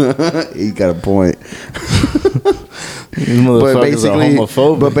gay. you got a point. These motherfuckers are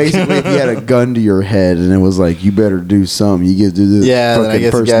homophobic. If you had a gun to your head and it was like, you better do something, you get to do the Yeah, then I fucking guess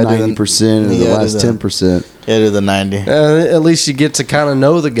you first gotta do the- 90% and you the gotta do last the- 10%. Yeah, to the 90. At least you get to kind of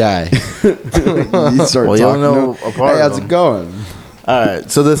know the guy. You start Well, talking. you'll know a part Hey, of how's them. it going? All right,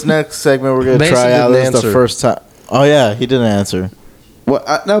 so this next segment we're going to Mason try out. didn't This is the answer. first time. Oh, yeah, he didn't answer. Well,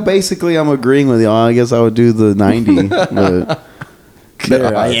 no, basically, I'm agreeing with you. I guess I would do the 90, but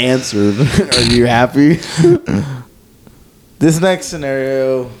there, I answered. Are you happy? This next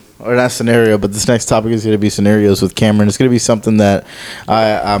scenario, or not scenario, but this next topic is going to be scenarios with Cameron. It's going to be something that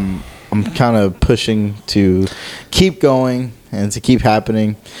I'm kind of pushing to keep going and to keep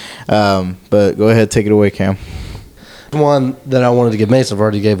happening. But go ahead, take it away, Cam. One that I wanted to give Mason, I've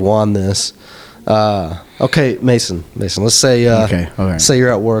already gave Juan this. Okay, Mason, let's say Okay, okay. say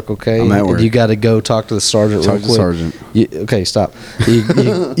you're at work, okay? I'm at and work. you got to go talk to the sergeant Talk real to quick. sergeant. Okay, stop.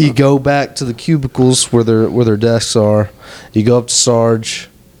 You go back to the cubicles where their desks are. You go up to Sarge.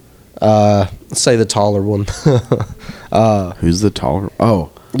 Let's say the taller one. Who's the taller? Oh,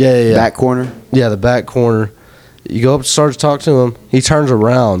 Yeah. back corner. Yeah, the back corner. You go up to Sarge, talk to him. He turns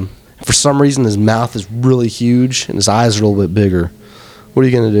around. For some reason, his mouth is really huge and his eyes are a little bit bigger. What are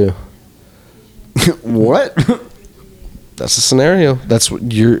you gonna do? What? That's the scenario. That's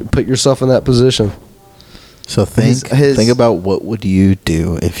what you put yourself in that position. So think about what would you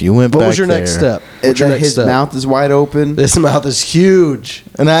do if you went What back was your next there. step? What's your next His step? mouth is wide open. His mouth is huge.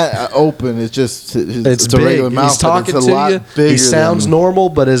 And that open is just It's a big. regular mouth. He's but talking it's a to lot you. bigger He sounds than- normal,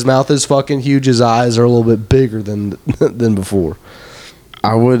 but his mouth is fucking huge. His eyes are a little bit bigger than before.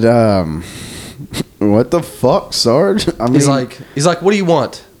 I would. What the fuck, Sarge? I mean, He's like, what do you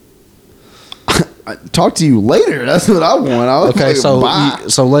want? talk to you later. That's what I want. I was Okay, like, bye.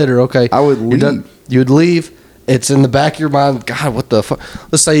 so later, okay. I would You're done. leave. You would leave, it's in the back of your mind. God, what the fuck?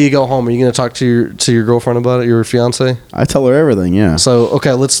 Let's say you go home. Are you gonna talk to your girlfriend about it? Your fiance? I tell her everything. Yeah. So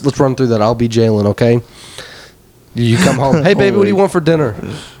okay, let's run through that. I'll be Jalen. Okay. You come home. Hey baby, what do you want for dinner?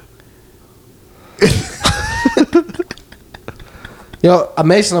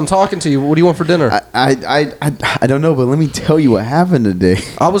 Mason, I'm talking to you. What do you want for dinner? I don't know, but let me tell you what happened today.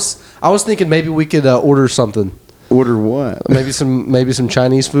 I was thinking maybe we could order something. Order what? Maybe some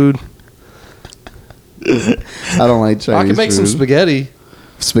Chinese food. I don't like Chinese I can make some food. spaghetti.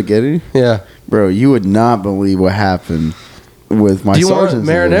 Spaghetti? Yeah. Bro, you would not believe what happened with my Do you want sergeants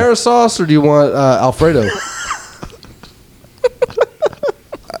marinara sauce or do you want Alfredo? today.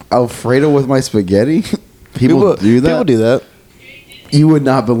 Alfredo with my spaghetti? People do that? People do that. You would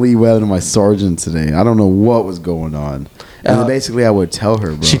not believe what happened to my sergeant today. I don't know what was going on. And then basically I would tell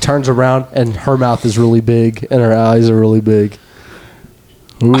her, bro. She turns around and her mouth is really big and her eyes are really big.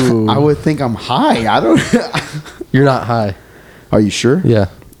 Ooh. I would think I'm high. I don't. You're not high. Are you sure? Yeah.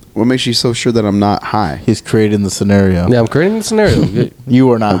 What makes you so sure that I'm not high? He's creating the scenario. Yeah, I'm creating the scenario.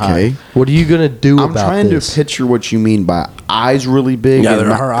 You are not Okay. high. What are you going to do I'm about trying this? to picture what you mean by eyes really big. Yeah, and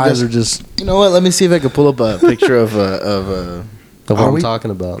her eyes are just You know what? Let me see if I can pull up a picture of a. what Are I'm we-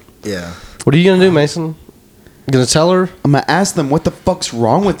 talking about. Yeah. What are you going to do, Mason? You going to tell her? I'm gonna ask them what the fuck's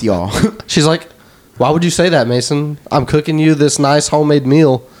wrong with y'all. She's like, why would you say that, Mason? I'm cooking you this nice homemade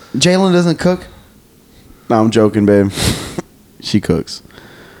meal. Jalen doesn't cook. No, I'm joking, babe. She cooks.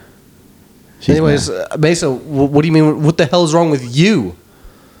 She's Anyways, mad. Mason, what do you mean? What the hell is wrong with you?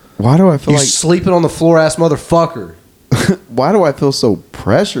 Why do I feel You like? sleeping on the floor ass motherfucker. Why do I feel so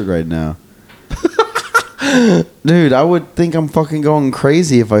pressured right now? Dude, I would think I'm fucking going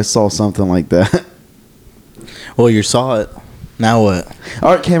crazy if I saw something like that. Well, you saw it. Now what?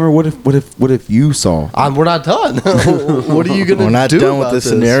 All right, Cameron. What if you saw? We're not done. What are you gonna do? We're not done with about this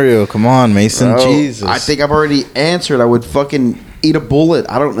scenario. Come on, Mason. Bro, Jesus. I think I've already answered. I would fucking eat a bullet.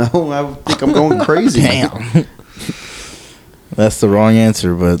 I don't know. I think I'm going crazy. Damn. That's the wrong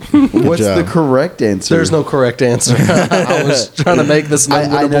answer, but good What's job. the correct answer? There's no correct answer. I was trying to make this an I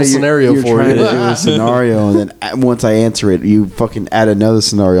know unwinnable scenario you're for trying you. to do a scenario, and then once I answer it, you fucking add another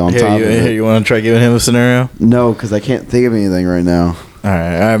scenario on top of it. You want to try giving him a scenario? No, because I can't think of anything right now. All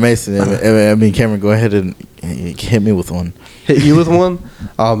right, Mason. I mean, Cameron, go ahead and hit me with one. Hit you with one?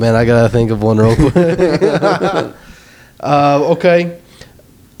 Oh man, I gotta think of one real quick. Okay,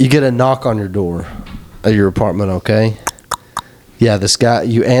 you get a knock on your door at your apartment. Okay. Yeah, this guy.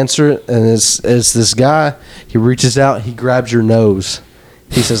 You answer it, and it's this guy. He reaches out. He grabs your nose.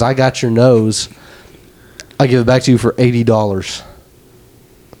 He says, "I got your nose. I'll give it back to you for $80."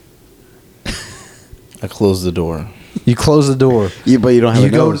 I closed the door. You close the door. But you don't have You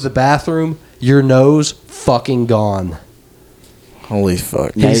a go nose. to the bathroom. Your nose fucking gone. Holy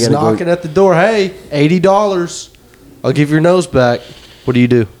fuck. Now you He's gotta go- knocking at the door. Hey, $80. I'll give your nose back. What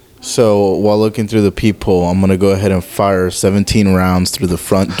do? So while looking through the peephole, I'm gonna go ahead and fire 17 rounds through the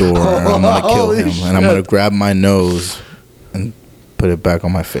front door, and I'm gonna kill Holy him. And I'm shit. gonna grab my nose and put it back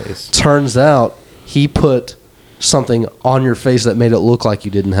on my face. Turns out he put something on your face that made it look like you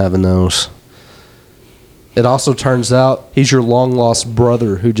didn't have a nose. It also turns out he's your long lost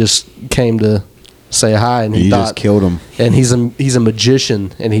brother who just came to say hi, and he You thought, just killed him. and he's a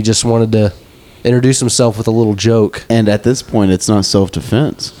magician, and he just wanted to introduce himself with a little joke. And at this point, it's not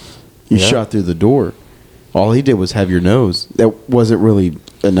self-defense. You Yeah. shot through the door. All he did was have your nose. That wasn't really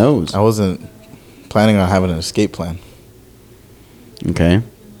a nose. I wasn't planning on having an escape plan. Okay.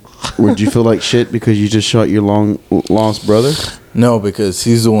 Would you feel like shit because you just shot your long lost brother No, because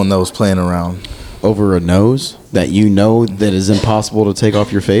he's the one that was playing around. over a nose that you know that is impossible to take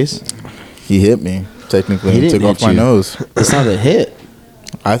off your face? He hit me. Technically, He he didn't took off hit my you. nose. It's not a hit.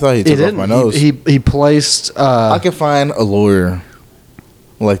 I thought he He took off didn't. my nose. He placed. I could find a lawyer,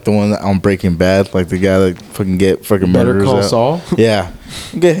 like the one that on Breaking Bad, like the guy that fucking fucking Better murderers Call out. Saul? Yeah,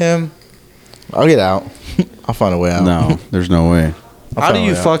 get him. I'll get out. I'll find a way out. No, there's no way. I'll How find do a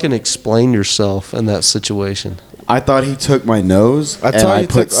you way out. fucking explain yourself in that situation? I thought he took my nose I and thought I he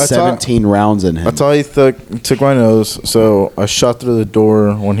put took- I thought- 17 rounds in him. That's all he took my nose. So I shot through the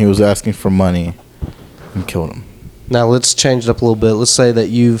door when he was asking for money, and killed him. Now let's change it up a little bit. Let's say that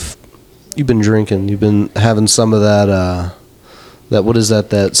you've been drinking. You've been having some of that. That what is that?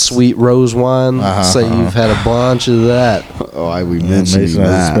 That sweet rose wine. Uh-huh, Say you've had a bunch of that. we Yeah, mentioned Mason has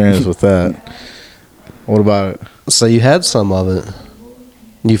that. experience with that. What about it? Say you had some of it.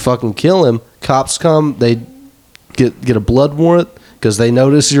 You fucking kill him. Cops come. They get a blood warrant because they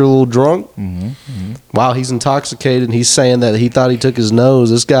notice you're a little drunk. Wow, he's intoxicated. And he's saying that he thought he took his nose.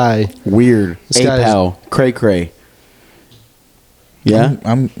 This guy. Weird. This guy's- A-pal. Cray-cray. Yeah?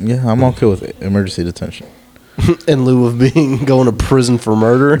 I'm okay with it. Emergency detention. in lieu of going to prison for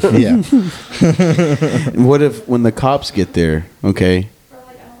murder. Yeah. What if when the cops get there, okay,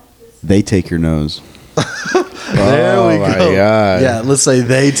 they take your nose? There we my go. God. Yeah, let's say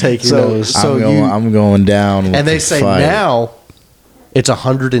they take your nose. I'm going down. With And they the say fight. now it's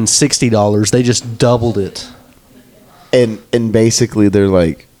 $160. They just doubled it. And basically they're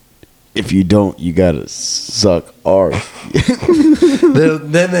like, if you don't, you gotta suck ours.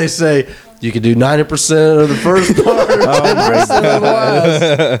 Then they say you can do 90% of the first part or 10% of the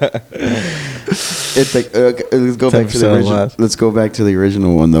last. It's like let's go back to 10% the original. less. Let's go back to the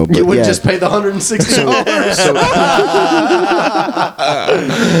original one though. But You would yeah, just pay the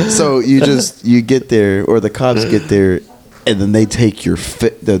 $160. so you get there, or the cops get there, and then they take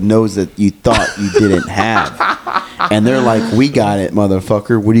the nose that you thought you didn't have, and they're like, "We got it,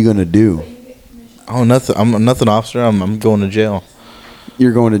 motherfucker. What are you gonna do? Oh, nothing. I'm nothing, officer. I'm going to jail.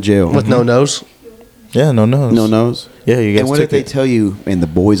 You're going to jail With no nose? Yeah, no nose. no nose." Yeah, you guys And what took if they it. tell you, and the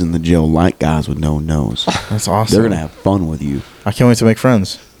boys in the jail like guys with no nose? That's awesome. They're gonna have fun with you. I can't wait to make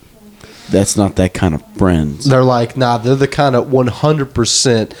friends. That's not that kind of friends. They're like, nah, they're the kind of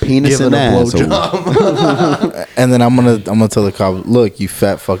 100% Penis giving and a ass. blowjob. And then I'm gonna tell the cop, look, you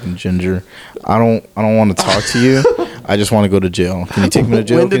fat fucking ginger. I don't want to talk to you. I just want to go to jail. Can you take me to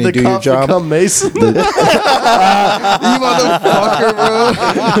jail? When Can did you the do your cops job? become Mason? You motherfucker, bro.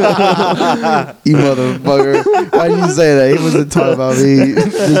 You motherfucker. Why did you say that? He wasn't talking about me.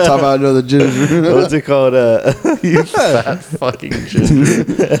 Just talking about another ginger. What's it called? You fat fucking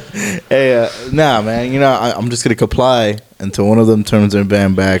ginger. Hey, nah, man. You know, I'm just gonna comply until one of them turns their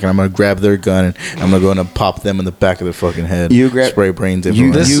band back, and I'm gonna grab their gun and I'm gonna go and pop them in the back of their fucking head. You grab- spray brains you-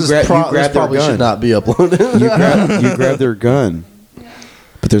 everywhere. This, You is grab this their probably gun. should not be uploaded. You grab their gun.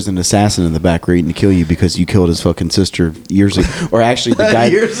 But there's an assassin in the back waiting to kill you because you killed his fucking sister years ago. Or actually, the guy,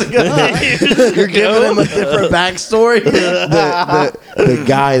 Years ago. You're giving him a different backstory. the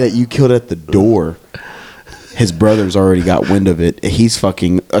guy that you killed at the door, his brother's already got wind of it. He's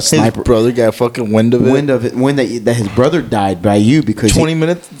fucking a His sniper. brother got fucking wind of it. When that his brother died by you because 20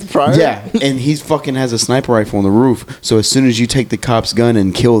 minutes prior. Yeah, and he's fucking has a sniper rifle on the roof. So as soon as you take the cop's gun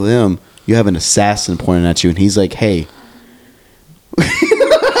and kill them, you have an assassin pointing at you, and he's like, "Hey,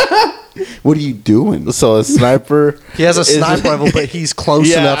 what are you doing?" So a sniper. He has a is- sniper rifle, but he's close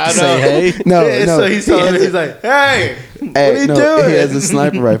Yeah, enough I to say, know. hey. No, Yeah, no. So he's telling me, he's like, hey, what are you No, doing? He has a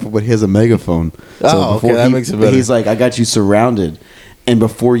sniper rifle, but he has a megaphone. Oh, okay, before that makes it better. He's like, "I got you surrounded," and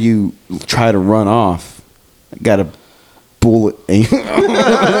before you try to run off, I got a bullet aim.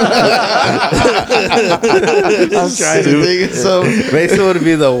 I'm trying to think of some. Mason would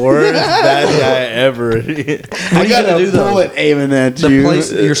be the worst bad guy ever. I got gonna a do, though? bullet aiming at The you.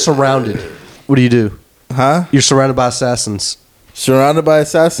 place, you're surrounded. What do you do? Huh? You're surrounded by assassins. Surrounded by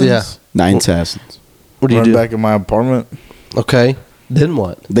assassins? Yeah. 9 assassins. What do you Run do? back in my apartment. Okay. Then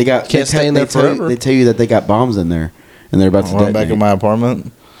what? They got Can't stay in there forever. They tell you that they got bombs in there, and they're about to Run back detonate. in my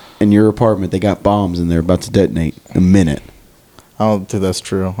apartment. In your apartment, they got bombs, and they're about to detonate. A minute. I don't think that's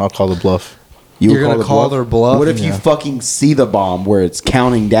true. I'll call the bluff. You're gonna call their bluff? What if you Yeah. fucking see the bomb where it's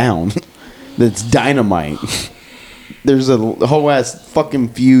counting down? That's dynamite. There's a whole ass fucking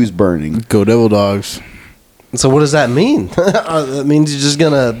fuse burning. Go Devil Dogs. So what does that mean? That means you're just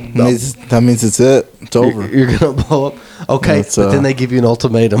gonna. That means it's it. It's over. You're gonna blow up. Okay, That's, but then they give you an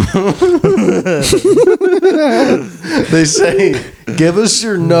ultimatum. They say, "Give us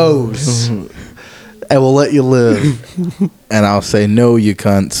your nose, and we'll let you live." And I'll say, no, you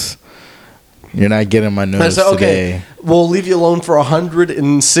cunts. You're not getting my I nose said, today. "Okay, we'll leave you alone for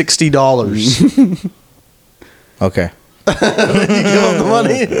 $160." Okay. You give them the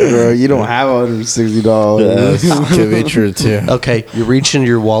money. Bro, you don't have $160. That could be true, too. Okay, you reach into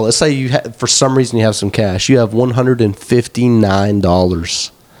your wallet. Let's say for some reason you have some cash. You have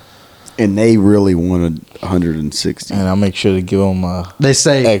 $159. And they really wanted 160. And I'll make sure to give them a They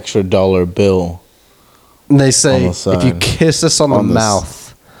say, extra dollar bill. on the side. If you side. kiss us on the On the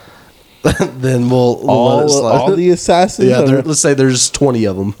mouth, then we'll let it slide. All the assassins? Yeah, let's say there's 20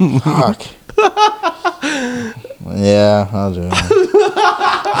 of them. Fuck. Yeah, I'll do it.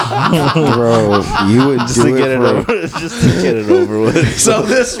 Bro, you would Just do to it get it for- over. Just to get it over with. So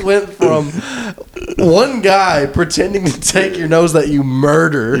this went from one guy pretending to take your nose that you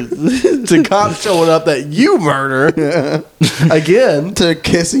murder to cops showing up that you murder again. to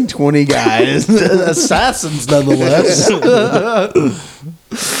kissing 20 guys. Assassins, nonetheless.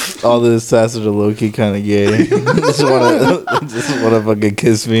 All the assassins are low key kind of gay. just wanna fucking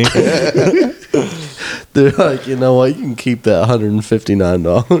kiss me. They're like, you know what? You can keep that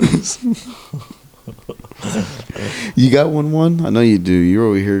 $159. You got one? I know you do. You're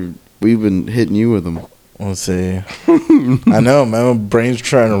over here. We've been hitting you with them. Let's see. I know, man. My brain's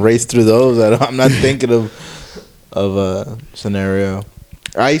trying to race through those. I'm not thinking of a scenario.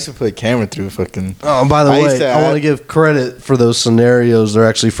 I used to play camera through fucking. Oh, by the I used way, to- I want to give credit for those scenarios. They're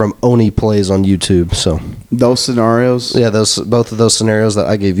actually from Oni Plays on YouTube. So Those scenarios. yeah, both of those scenarios that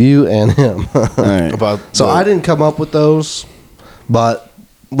I gave you and him. All right. About So I didn't come up with those, but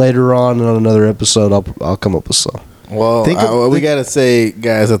later on another episode, I'll come up with some. Well, we gotta say,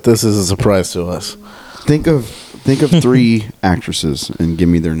 guys, that this is a surprise to us. Think of 3 actresses and give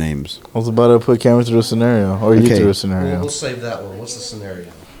me their names. I was about to put camera through a scenario, or you Okay. through a scenario. We'll save that one. What's the scenario?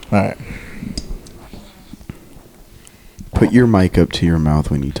 All right. Put your mic up to your mouth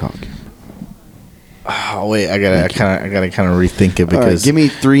when you talk. Oh wait, I gotta kind of rethink it All right, because give me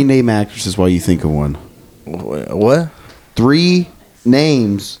 3 name actresses while you think of one. what? 3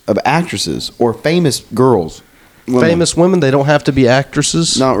 names of actresses or famous girls. Women. Famous women. They don't have to be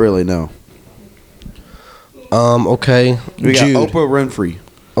actresses. Not really, no. Okay. We got Jude. Oprah Winfrey.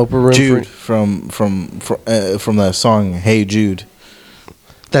 Oprah Winfrey. Jude from the song "Hey Jude."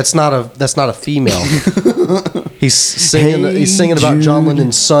 That's not a female. He's singing. Hey, He's singing about John Jude.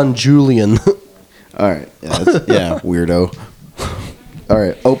 Lennon's son Julian. All right. Yeah, yeah, weirdo. All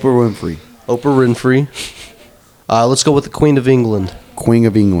right, Oprah Winfrey, Oprah Winfrey. Let's go with the Queen of England. Queen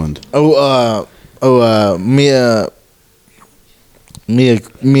of England.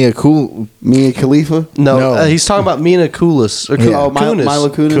 Mia Cool. Mia Khalifa. No, No. he's talking about Mila Kunis. Or Yeah. Oh, Mila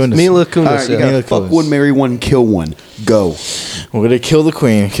Kunis. Mila Kunis. All right, you yeah. gotta Mila fuck Kunis. one, marry one, kill one. Go. We're gonna kill the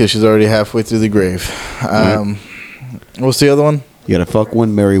queen because she's already halfway through the grave. What's the other one? You gotta fuck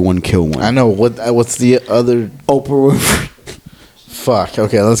one, marry one, kill one. I know what's the other. Oprah Winfrey. Fuck.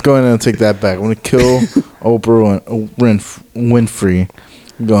 Okay, let's go in and take that back. I'm gonna kill Oprah Winfrey.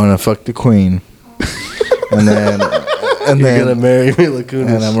 I'm gonna fuck the queen, and then You're gonna marry Mila Kunis.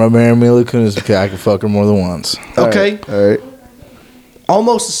 and I'm gonna marry Mila Kunis because I can fuck her more than once. Okay, All right.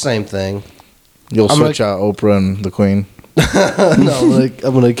 almost the same thing. You'll I'm switch out Oprah and the queen. No,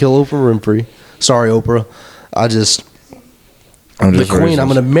 I'm gonna kill Oprah Winfrey. Sorry, Oprah. I'm the just queen. racist. I'm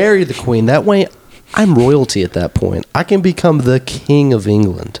gonna marry the queen. That way, I'm royalty at that point. I can become the king of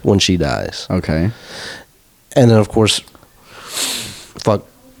England when she dies, Okay. and then of course, fuck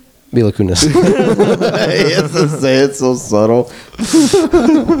Mila Kunis. Say it so subtle.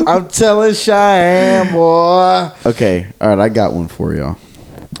 I'm telling Cheyenne, boy. Okay. All right. I got one for y'all.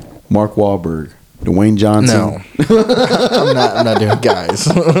 Mark Wahlberg, Dwayne Johnson. No, I'm not doing guys.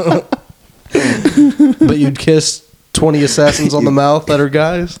 But you'd kiss 20 assassins on the mouth that are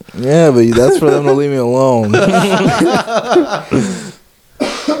guys. Yeah, but that's for them to leave me alone.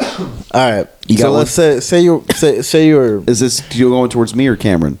 All right. You got So let's say you're. Is this you going towards me or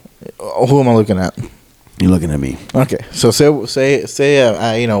Cameron? Who am I looking at? You're looking at me. Okay. So say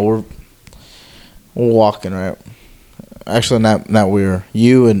we're walking, right? Actually, not we're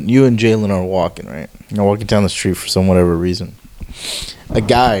you and Jalen are walking, right? You're walking down the street for some whatever reason. A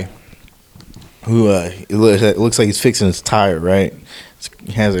guy who it looks like he's fixing his tire, right?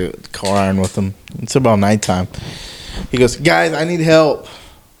 He has a car iron with him. It's about nighttime. He goes, "Guys, I need help.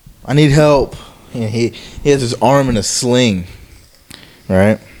 I need help." And he has his arm in a sling,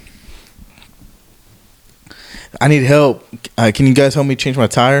 right? I need help. Can you guys help me change my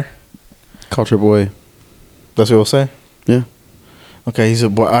tire? Call AAA. That's what he'll say. Yeah. Okay, he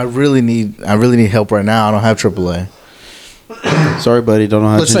said, "Boy, I really need help right now. I don't have AAA." Sorry, buddy. Don't know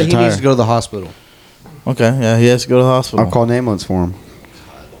how Let's to say change he a needs tire. to go to the hospital. Okay, yeah, he has to go to the hospital. I'll call an ambulance for him.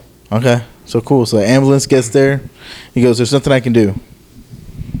 Okay, so cool. So the ambulance gets there. He goes, "There's nothing I can do."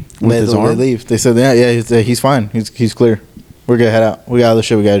 With his They arm? leave. They said, "Yeah, he's fine. He's clear. We're gonna head out. We got other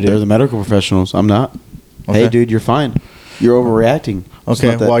shit we gotta They're do." the medical professionals. I'm not. Okay. Hey, dude, you're fine. You're overreacting. It's Okay,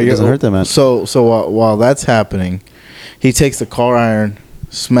 not that, while it you're doesn't hurt that much. So while that's happening, he takes the car iron,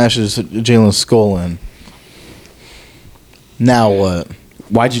 smashes Jalen's skull in. Now what?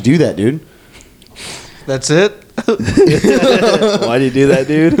 Why'd you do that, dude? That's it. Why'd you do that,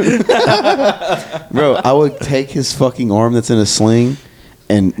 dude? Bro, I would take his fucking arm that's in a sling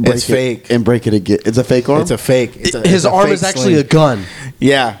and break It's it, fake. and break it again. It's a fake arm. It's a fake. His arm is actually a gun.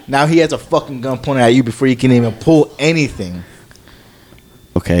 Yeah. Now he has a fucking gun pointed at you before you can even pull anything.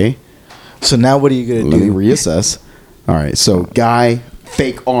 Okay. So now what are you gonna Let me do? reassess. All right. So, guy,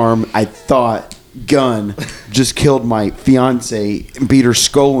 fake arm. I thought gun just killed my fiance and beat her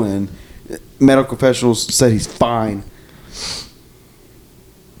skull in. Medical professionals said he's fine.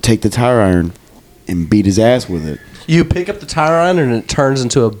 Take the tire iron and beat his ass with it. You pick up the tire iron and it turns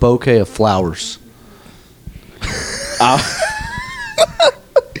into a bouquet of flowers.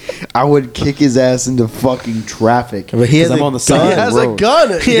 I would kick his ass into fucking traffic. But he has 'cause I'm a on the gun. side He of has the a road.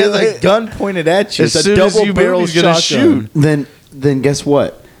 gun. He has a gun pointed at you. As It's a soon as you double barrel move, he's gonna shotgun. shoot. Then guess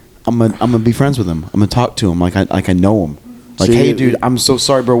what? I'm gonna be friends with him. I'm gonna talk to him like I know him. Like, So hey, you- dude, I'm so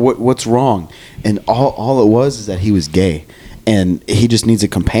sorry, bro. What's wrong? And all it was is that he was gay, and he just needs a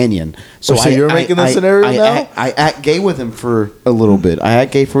companion. So you're making the scenario now? I act gay with him for a little bit. I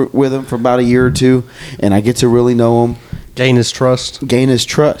act gay with him for about a year or two, and I get to really know him, Gain his trust. gain his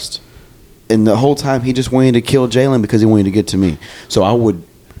trust. And the whole time he just wanted to kill Jalen because he wanted to get to me. So I would,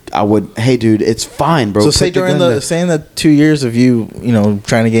 hey, dude, it's fine, bro. So Put say during gun the down. saying that 2 years of you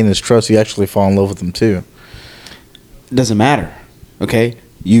trying to gain his trust, you actually fall in love with him too. Doesn't matter. Okay,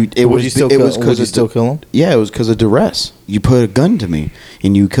 Would you still kill him? Yeah, it was because of duress. You put a gun to me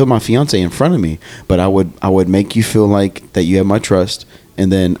and you killed my fiance in front of me. But I would make you feel like that you have my trust,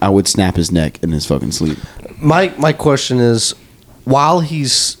 and then I would snap his neck in his fucking sleep. My question is, while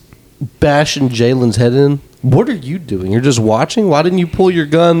he's bashing Jalen's head in, what are you doing? You're just watching? Why didn't you pull your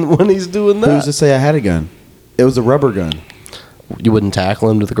gun when he's doing Who's to that? say I had a gun? It was a rubber gun. You wouldn't tackle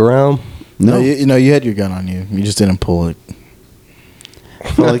him to the ground? No, You had your gun on you. You just didn't pull it.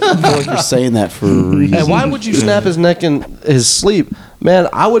 I feel like you're saying that for a reason. And why would you snap his neck in his sleep? Man,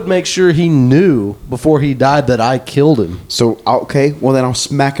 I would make sure he knew before he died that I killed him. So okay, well then I'll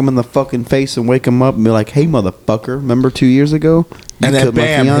smack him in the fucking face and wake him up and be like, "Hey, motherfucker! Remember 2 years ago? You And then killed my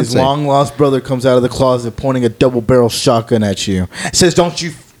bam, his fiance." long lost brother comes out of the closet pointing a double barrel shotgun at you. Says, "Don't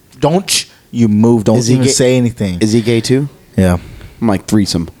you move? Don't Is he even gay? say anything." Is he gay too? Yeah. I'm like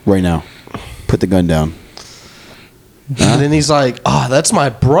threesome right now. Put the gun down. And then he's like, "Oh, that's my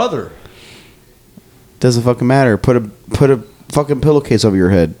brother." Doesn't fucking matter. Put a fucking pillowcase over your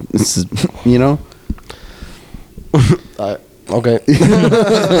head. This is, you know. Okay.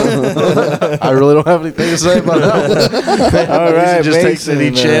 I really don't have anything to say about that. All right, He just takes Mason,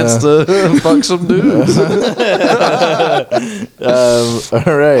 any chance to fuck some dudes.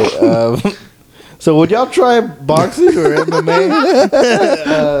 All right. So would y'all try boxing or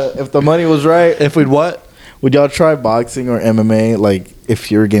MMA? If the money was right, If we'd what? would y'all try boxing or MMA? Like, if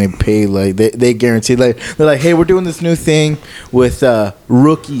you're getting paid, like they guarantee, like they're like, hey, we're doing this new thing with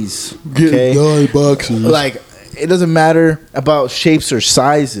rookies. Okay, boxing. like it doesn't matter about shapes or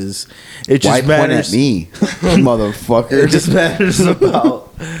sizes. It just Why point matters. at me, motherfucker? It just matters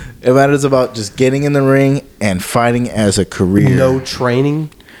about. It matters about just getting in the ring and fighting as a career. No training.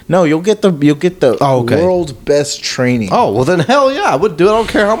 No, you'll get the Oh, okay. world's best training. Oh, well then hell yeah, I would do it. I don't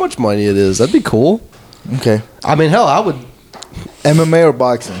care how much money it is. That'd be cool. Okay. I mean, hell, I would. MMA or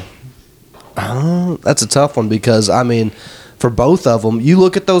boxing? That's a tough one because, I mean, for both of them, you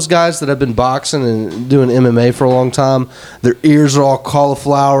look at those guys that have been boxing and doing MMA for a long time, their ears are all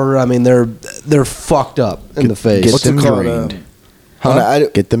cauliflower. I mean, they're fucked up in the face. Get them it called,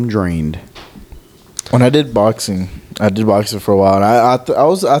 drained. Get them drained. When I did boxing for a while. And I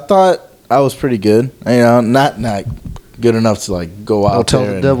thought I was pretty good. You know, not good enough to like go out I'll tell there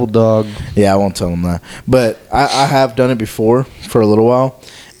the and- devil dog. Yeah, I won't tell them that. But I have done it before for a little while.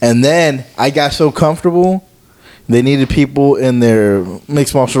 And then I got so comfortable, they needed people in their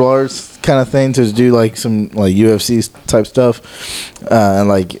mixed martial arts kind of thing to do like some like UFC type stuff and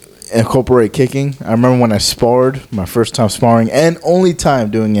like incorporate kicking. I remember when I sparred, my first time sparring and only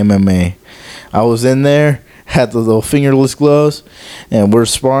time doing MMA. I was in there, had the little fingerless gloves, and we're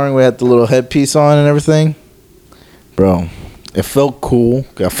sparring. We had the little headpiece on and everything. Bro, it felt cool.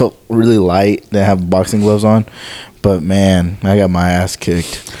 I felt really light to have boxing gloves on. But, man, I got my ass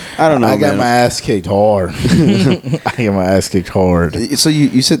kicked. I don't know, I got man. my ass kicked hard. I got my ass kicked hard. So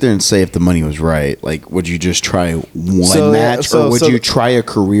you sit there and say if the money was right, like would you just try one So, yeah, match so- or would so- you try a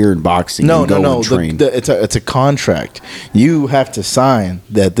career in boxing? No, and go no. and train? It's a contract. You have to sign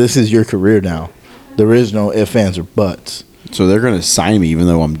that this is your career now. There is no ifs, ands, or buts. So they're gonna sign me even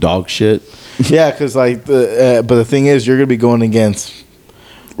though I'm dog shit. Yeah, because like but the thing is, you're gonna be going against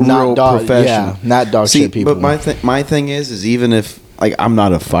Real professional. yeah, not dog See, shit people. but my thing is even if like I'm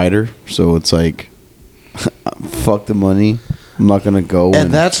not a fighter, so it's like fuck the money. I'm not gonna go. And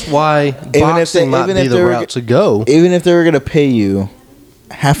that's why if they- boxing might even be if the they were- route to go. even if they were gonna pay you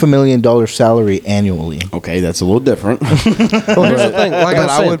 $500,000 salary annually, okay. That's a little different. Well, here's the thing. Like but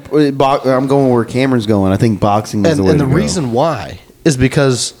I said, I'm going where Cameron's going. I think boxing is and, the way and to the go. reason why is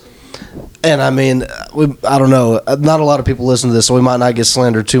because, and I mean, I don't know, not a lot of people listen to this, so we might not get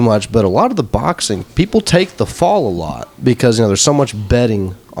slandered too much, but a lot of the boxing, people take the fall a lot because, you know, there's so much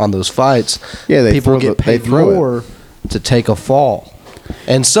betting on those fights. Yeah, they people throw get the- they paid throw it. more to take a fall.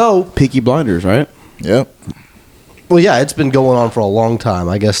 And so, Peaky Blinders, right? yep. well, yeah, it's been going on for a long time.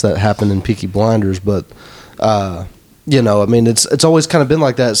 I guess that happened in Peaky Blinders, but, You know, I mean, it's always kind of been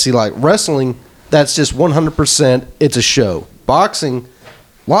like that. See, like wrestling, that's just 100%. It's a show. Boxing,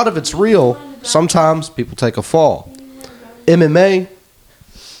 a lot of it's real. Sometimes people take a fall. MMA,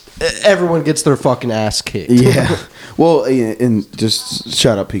 everyone gets their fucking ass kicked. Yeah. Well, and just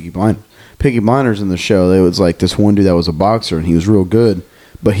shout out Peaky Blinders. Peaky Blinders in the show, there was like this one dude that was a boxer and he was real good,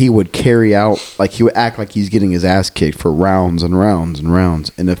 but he would carry out, like he would act like he's getting his ass kicked for rounds and rounds and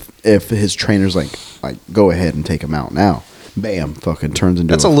rounds. And if his trainer's like go ahead and take him out now, bam, fucking turns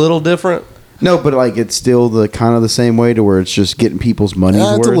into That's a little different. No, but like it's still the kind of the same way to where it's just getting people's money.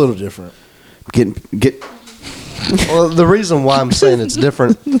 It's a little different. Get Well, the reason why I'm saying it's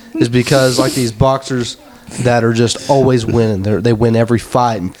different is because like these boxers that are just always winning, they win every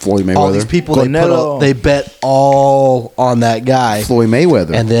fight. Floyd Mayweather. All these people Canelo. they bet all on that guy, Floyd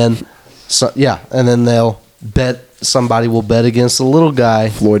Mayweather. and then and then they'll bet somebody will bet against the little guy.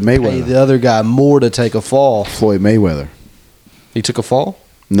 Floyd Pay Mayweather. the other guy more to take a fall. Floyd Mayweather. He took a fall.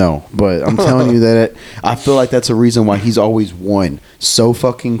 No, but I'm telling you that I feel like that's a reason why he's always won so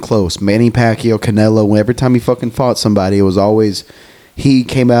fucking close. Manny Pacquiao, Canelo, every time he fucking fought somebody, it was always he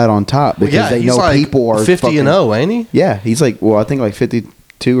came out on top because they he's know like people are 50 and 0, ain't he? Yeah, he's like, well, I think like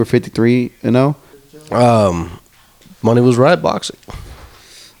 52 or 53 and 0. Money was right boxing.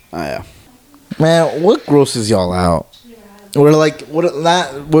 Yeah. Man, what grosses y'all out? We're like,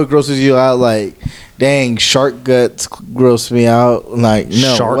 what grosses you out? Like, dang, shark guts gross me out. Like,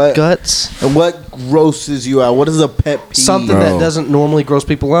 no, Shark guts. What grosses you out? What is a pet peeve? Something that doesn't normally gross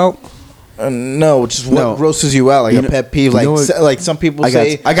people out. No, just what No. grosses you out? Like You a know- pet peeve. you Like, know what- like some people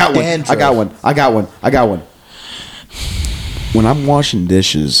say, I got one. dandruff. I got one. When I'm washing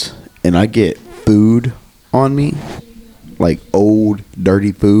dishes and I get food on me, like old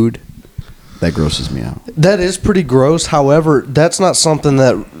dirty food, that grosses me out. That is pretty gross. However, that's not something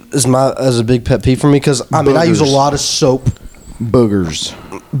that is as a big pet peeve for me because I mean I use a Boogers. lot of soap. Boogers.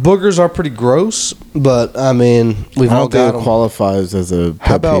 Boogers are pretty gross, but I mean I we've all don't got think it them. qualifies as a pet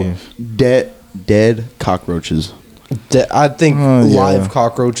How about peeve. dead cockroaches? I think Oh, yeah. live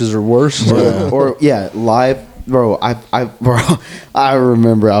cockroaches are worse. Or live, bro. I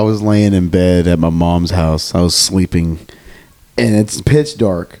remember I was laying in bed at my mom's house. I was sleeping, and it's pitch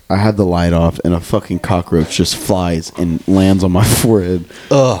dark. I had the light off, and a fucking cockroach just flies and lands on my forehead.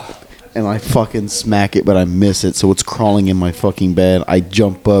 Ugh. And I fucking smack it, but I miss it, so it's crawling in my fucking bed. I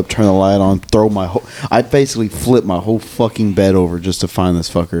jump up, turn the light on, throw my whole. I basically flip my whole fucking bed over just to find this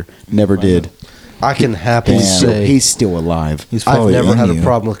fucker. Never did. I can happily Damn. say He's still alive. He's I've probably never in had a you.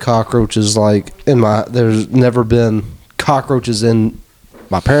 problem with cockroaches. Like there's never been cockroaches in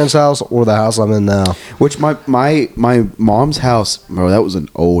my parents' house or the house I'm in now. Which my mom's house, bro, that was an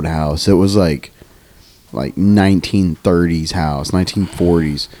old house. It was like 1930s house,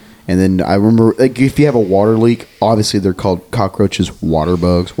 1940s. And then I remember, like, if you have a water leak, obviously they're called cockroaches, water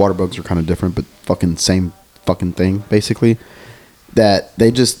bugs. Water bugs are kind of different, but fucking same fucking thing, basically. That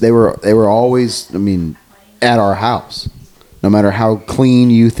they were always, I mean, at our house. No matter how clean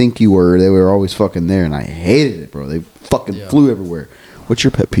you think you were, they were always fucking there, and I hated it, bro. They fucking flew everywhere. What's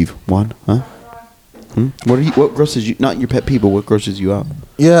your pet peeve, Juan? Huh? What grosses you? Not your pet peeve, but what grosses you out?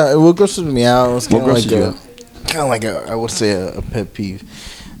 Yeah, what grosses me out? It's What grosses you out? I would say a pet peeve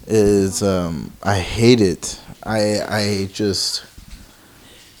is I hate it. I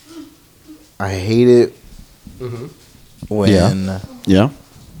hate it when Yeah.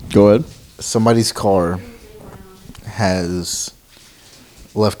 Go ahead. somebody's car has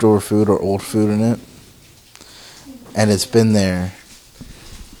leftover food or old food in it, and it's been there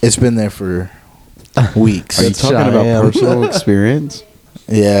for weeks. Are you That's talking about Cheyenne. personal experience?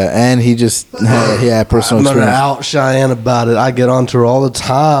 Yeah, and he just had personal I'm gonna experience. out Cheyenne about it. I get onto her all the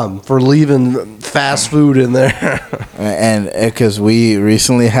time for leaving fast food in there. And because we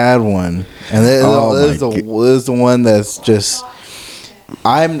recently had one, and this is the one that's just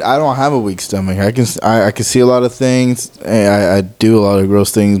I don't have a weak stomach. I can see a lot of things. And I do a lot of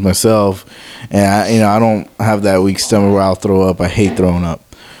gross things myself, and I don't have that weak stomach where I'll throw up. I hate throwing up,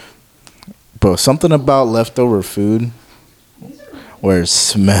 but something about leftover food where it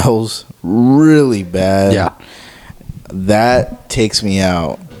smells really bad. Yeah. That takes me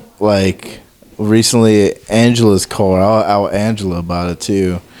out. Like recently, Angela's car. I'll Angela about it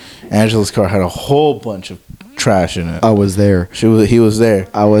too. Angela's car had a whole bunch of trash in it. I was there. He was there.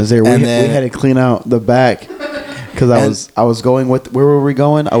 I was there. We And then- had to clean out the back because I was going with. Where were we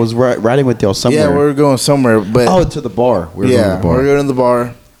going? I was riding with y'all somewhere. Yeah, we were going somewhere, but to the bar. We were going to yeah, the bar. we're going to the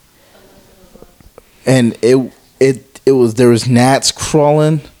bar, and it was there was gnats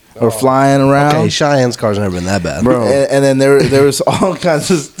crawling or flying around. Okay, Cheyenne's car's never been that bad. Bro. And then there was all kinds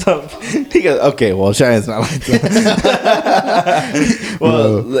of stuff. He goes, okay, well, Cheyenne's not like that.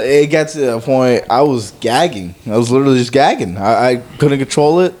 Well, it got to a point I was gagging. I was literally just gagging. I couldn't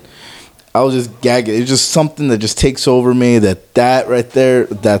control it. I was just gagging. It's just something that just takes over me. That right there,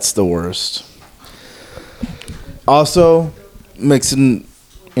 that's the worst. Also, mixing,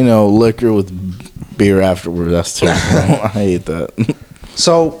 liquor with beer afterwards. That's terrible. I hate that.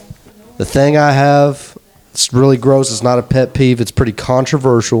 So, the thing I have, it's really gross. It's not a pet peeve. It's pretty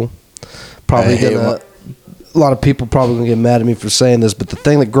controversial. Probably a lot of people probably gonna get mad at me for saying this, but the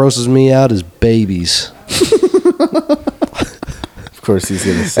thing that grosses me out is babies. Of course, he's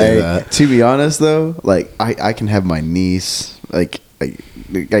gonna say that. To be honest, though, like I can have my niece, like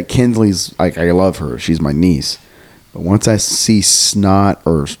Kinsley's, like I love her. She's my niece. But once I see snot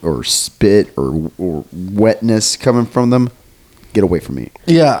or spit or wetness coming from them, get away from me.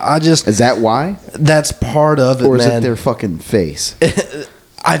 Yeah, Is that why? That's part of it, Or is man. it their fucking face?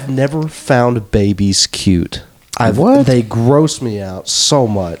 I've never found babies cute. What? They gross me out so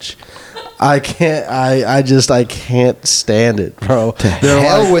much. I can't. I can't stand it, bro.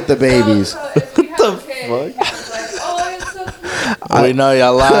 Hell with the babies. What the fuck? We know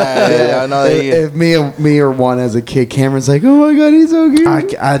y'all lying. I know If me or Juan as a kid, Cameron's like, oh my god, he's so cute. I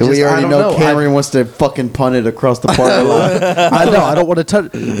And we already don't know Cameron wants to fucking punt it across the parking lot. I know. I don't want to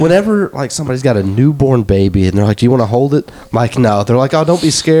touch. Whenever like somebody's got a newborn baby and they're like, "Do you want to hold it?" I'm like, no. They're like, "Oh, don't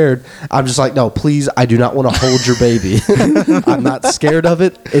be scared." I'm just like, "No, please. I do not want to hold your baby. I'm not scared of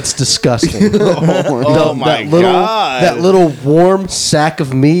it. It's disgusting." Oh my God. That little warm sack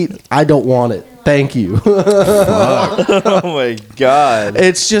of meat. I don't want it. Thank you. Oh my god.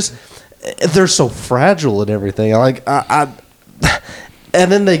 It's just they're so fragile and everything. Like I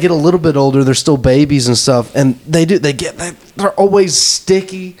and then they get a little bit older. They're still babies and stuff, and they're always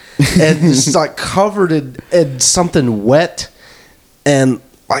sticky and just like covered in something wet, and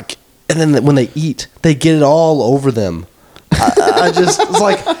then when they eat, they get it all over them. I just it's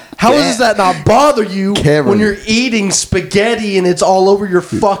like, how does that not bother you Cameron. when you're eating spaghetti and it's all over your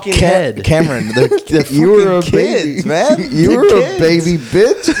fucking head? Cameron, they're You were a kids, baby, man. You They're were kids. a baby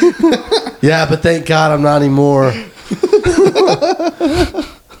bitch. Yeah, but thank God I'm not anymore.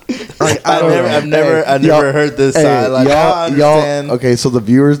 I've never heard this side. Like, I understand. Okay, so the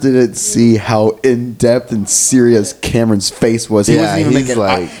viewers didn't see how in depth and serious Cameron's face was. He Yeah, wasn't even he's making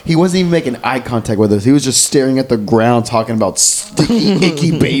like- he wasn't even making eye contact with us. He was just staring at the ground, talking about sticky,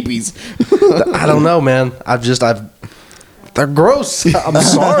 icky babies. I don't know, man. They're gross. I'm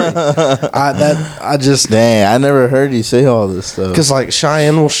sorry. Dang, I never heard you say all this stuff. Because like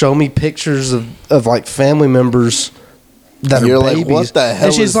Cheyenne will show me pictures of like family members that You're are like, babies. what the hell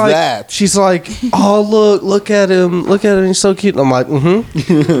and she's is like, that? She's like, oh look at him, he's so cute. And I'm like,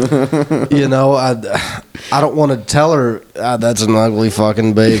 I don't want to tell her that's an ugly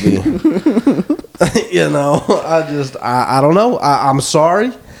fucking baby. I don't know. I'm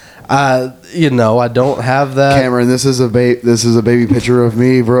sorry. I don't have that. Cameron, this is a baby picture of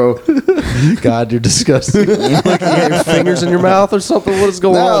me, bro. God, you're disgusting. Looking at your fingers in your mouth or something. What is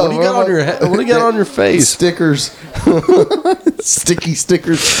going on? What do you got on your head? What do you got on your face? Stickers, sticky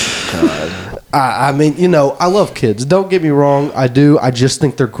stickers. I mean, I love kids. Don't get me wrong. I do. I just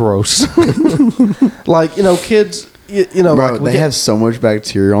think they're gross. Like, kids. Bro, like they have so much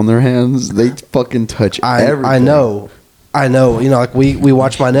bacteria on their hands. They fucking touch everything. I know. Like we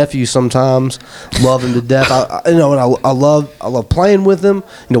watch my nephew sometimes, love him to death. And I love playing with him.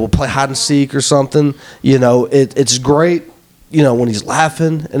 We'll play hide and seek or something. It's great. When he's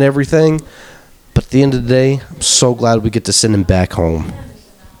laughing and everything. But at the end of the day, I'm so glad we get to send him back home.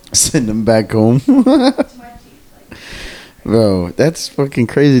 Send him back home. Bro, that's fucking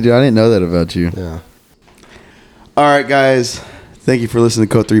crazy, dude. I didn't know that about you. Yeah. All right, guys. Thank you for listening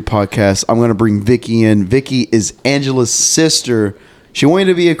to Code 3 Podcast. I'm going to bring Vicky in. Vicky is Angela's sister. She wanted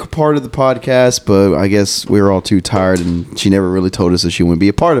to be a part of the podcast, but I guess we were all too tired, and she never really told us that she wouldn't be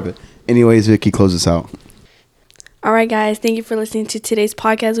a part of it. Anyways, Vicky, close us out. All right, guys. Thank you for listening to today's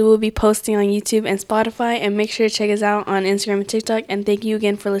podcast. We will be posting on YouTube and Spotify, and make sure to check us out on Instagram and TikTok. And thank you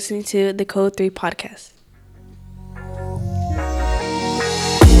again for listening to the Code 3 Podcast.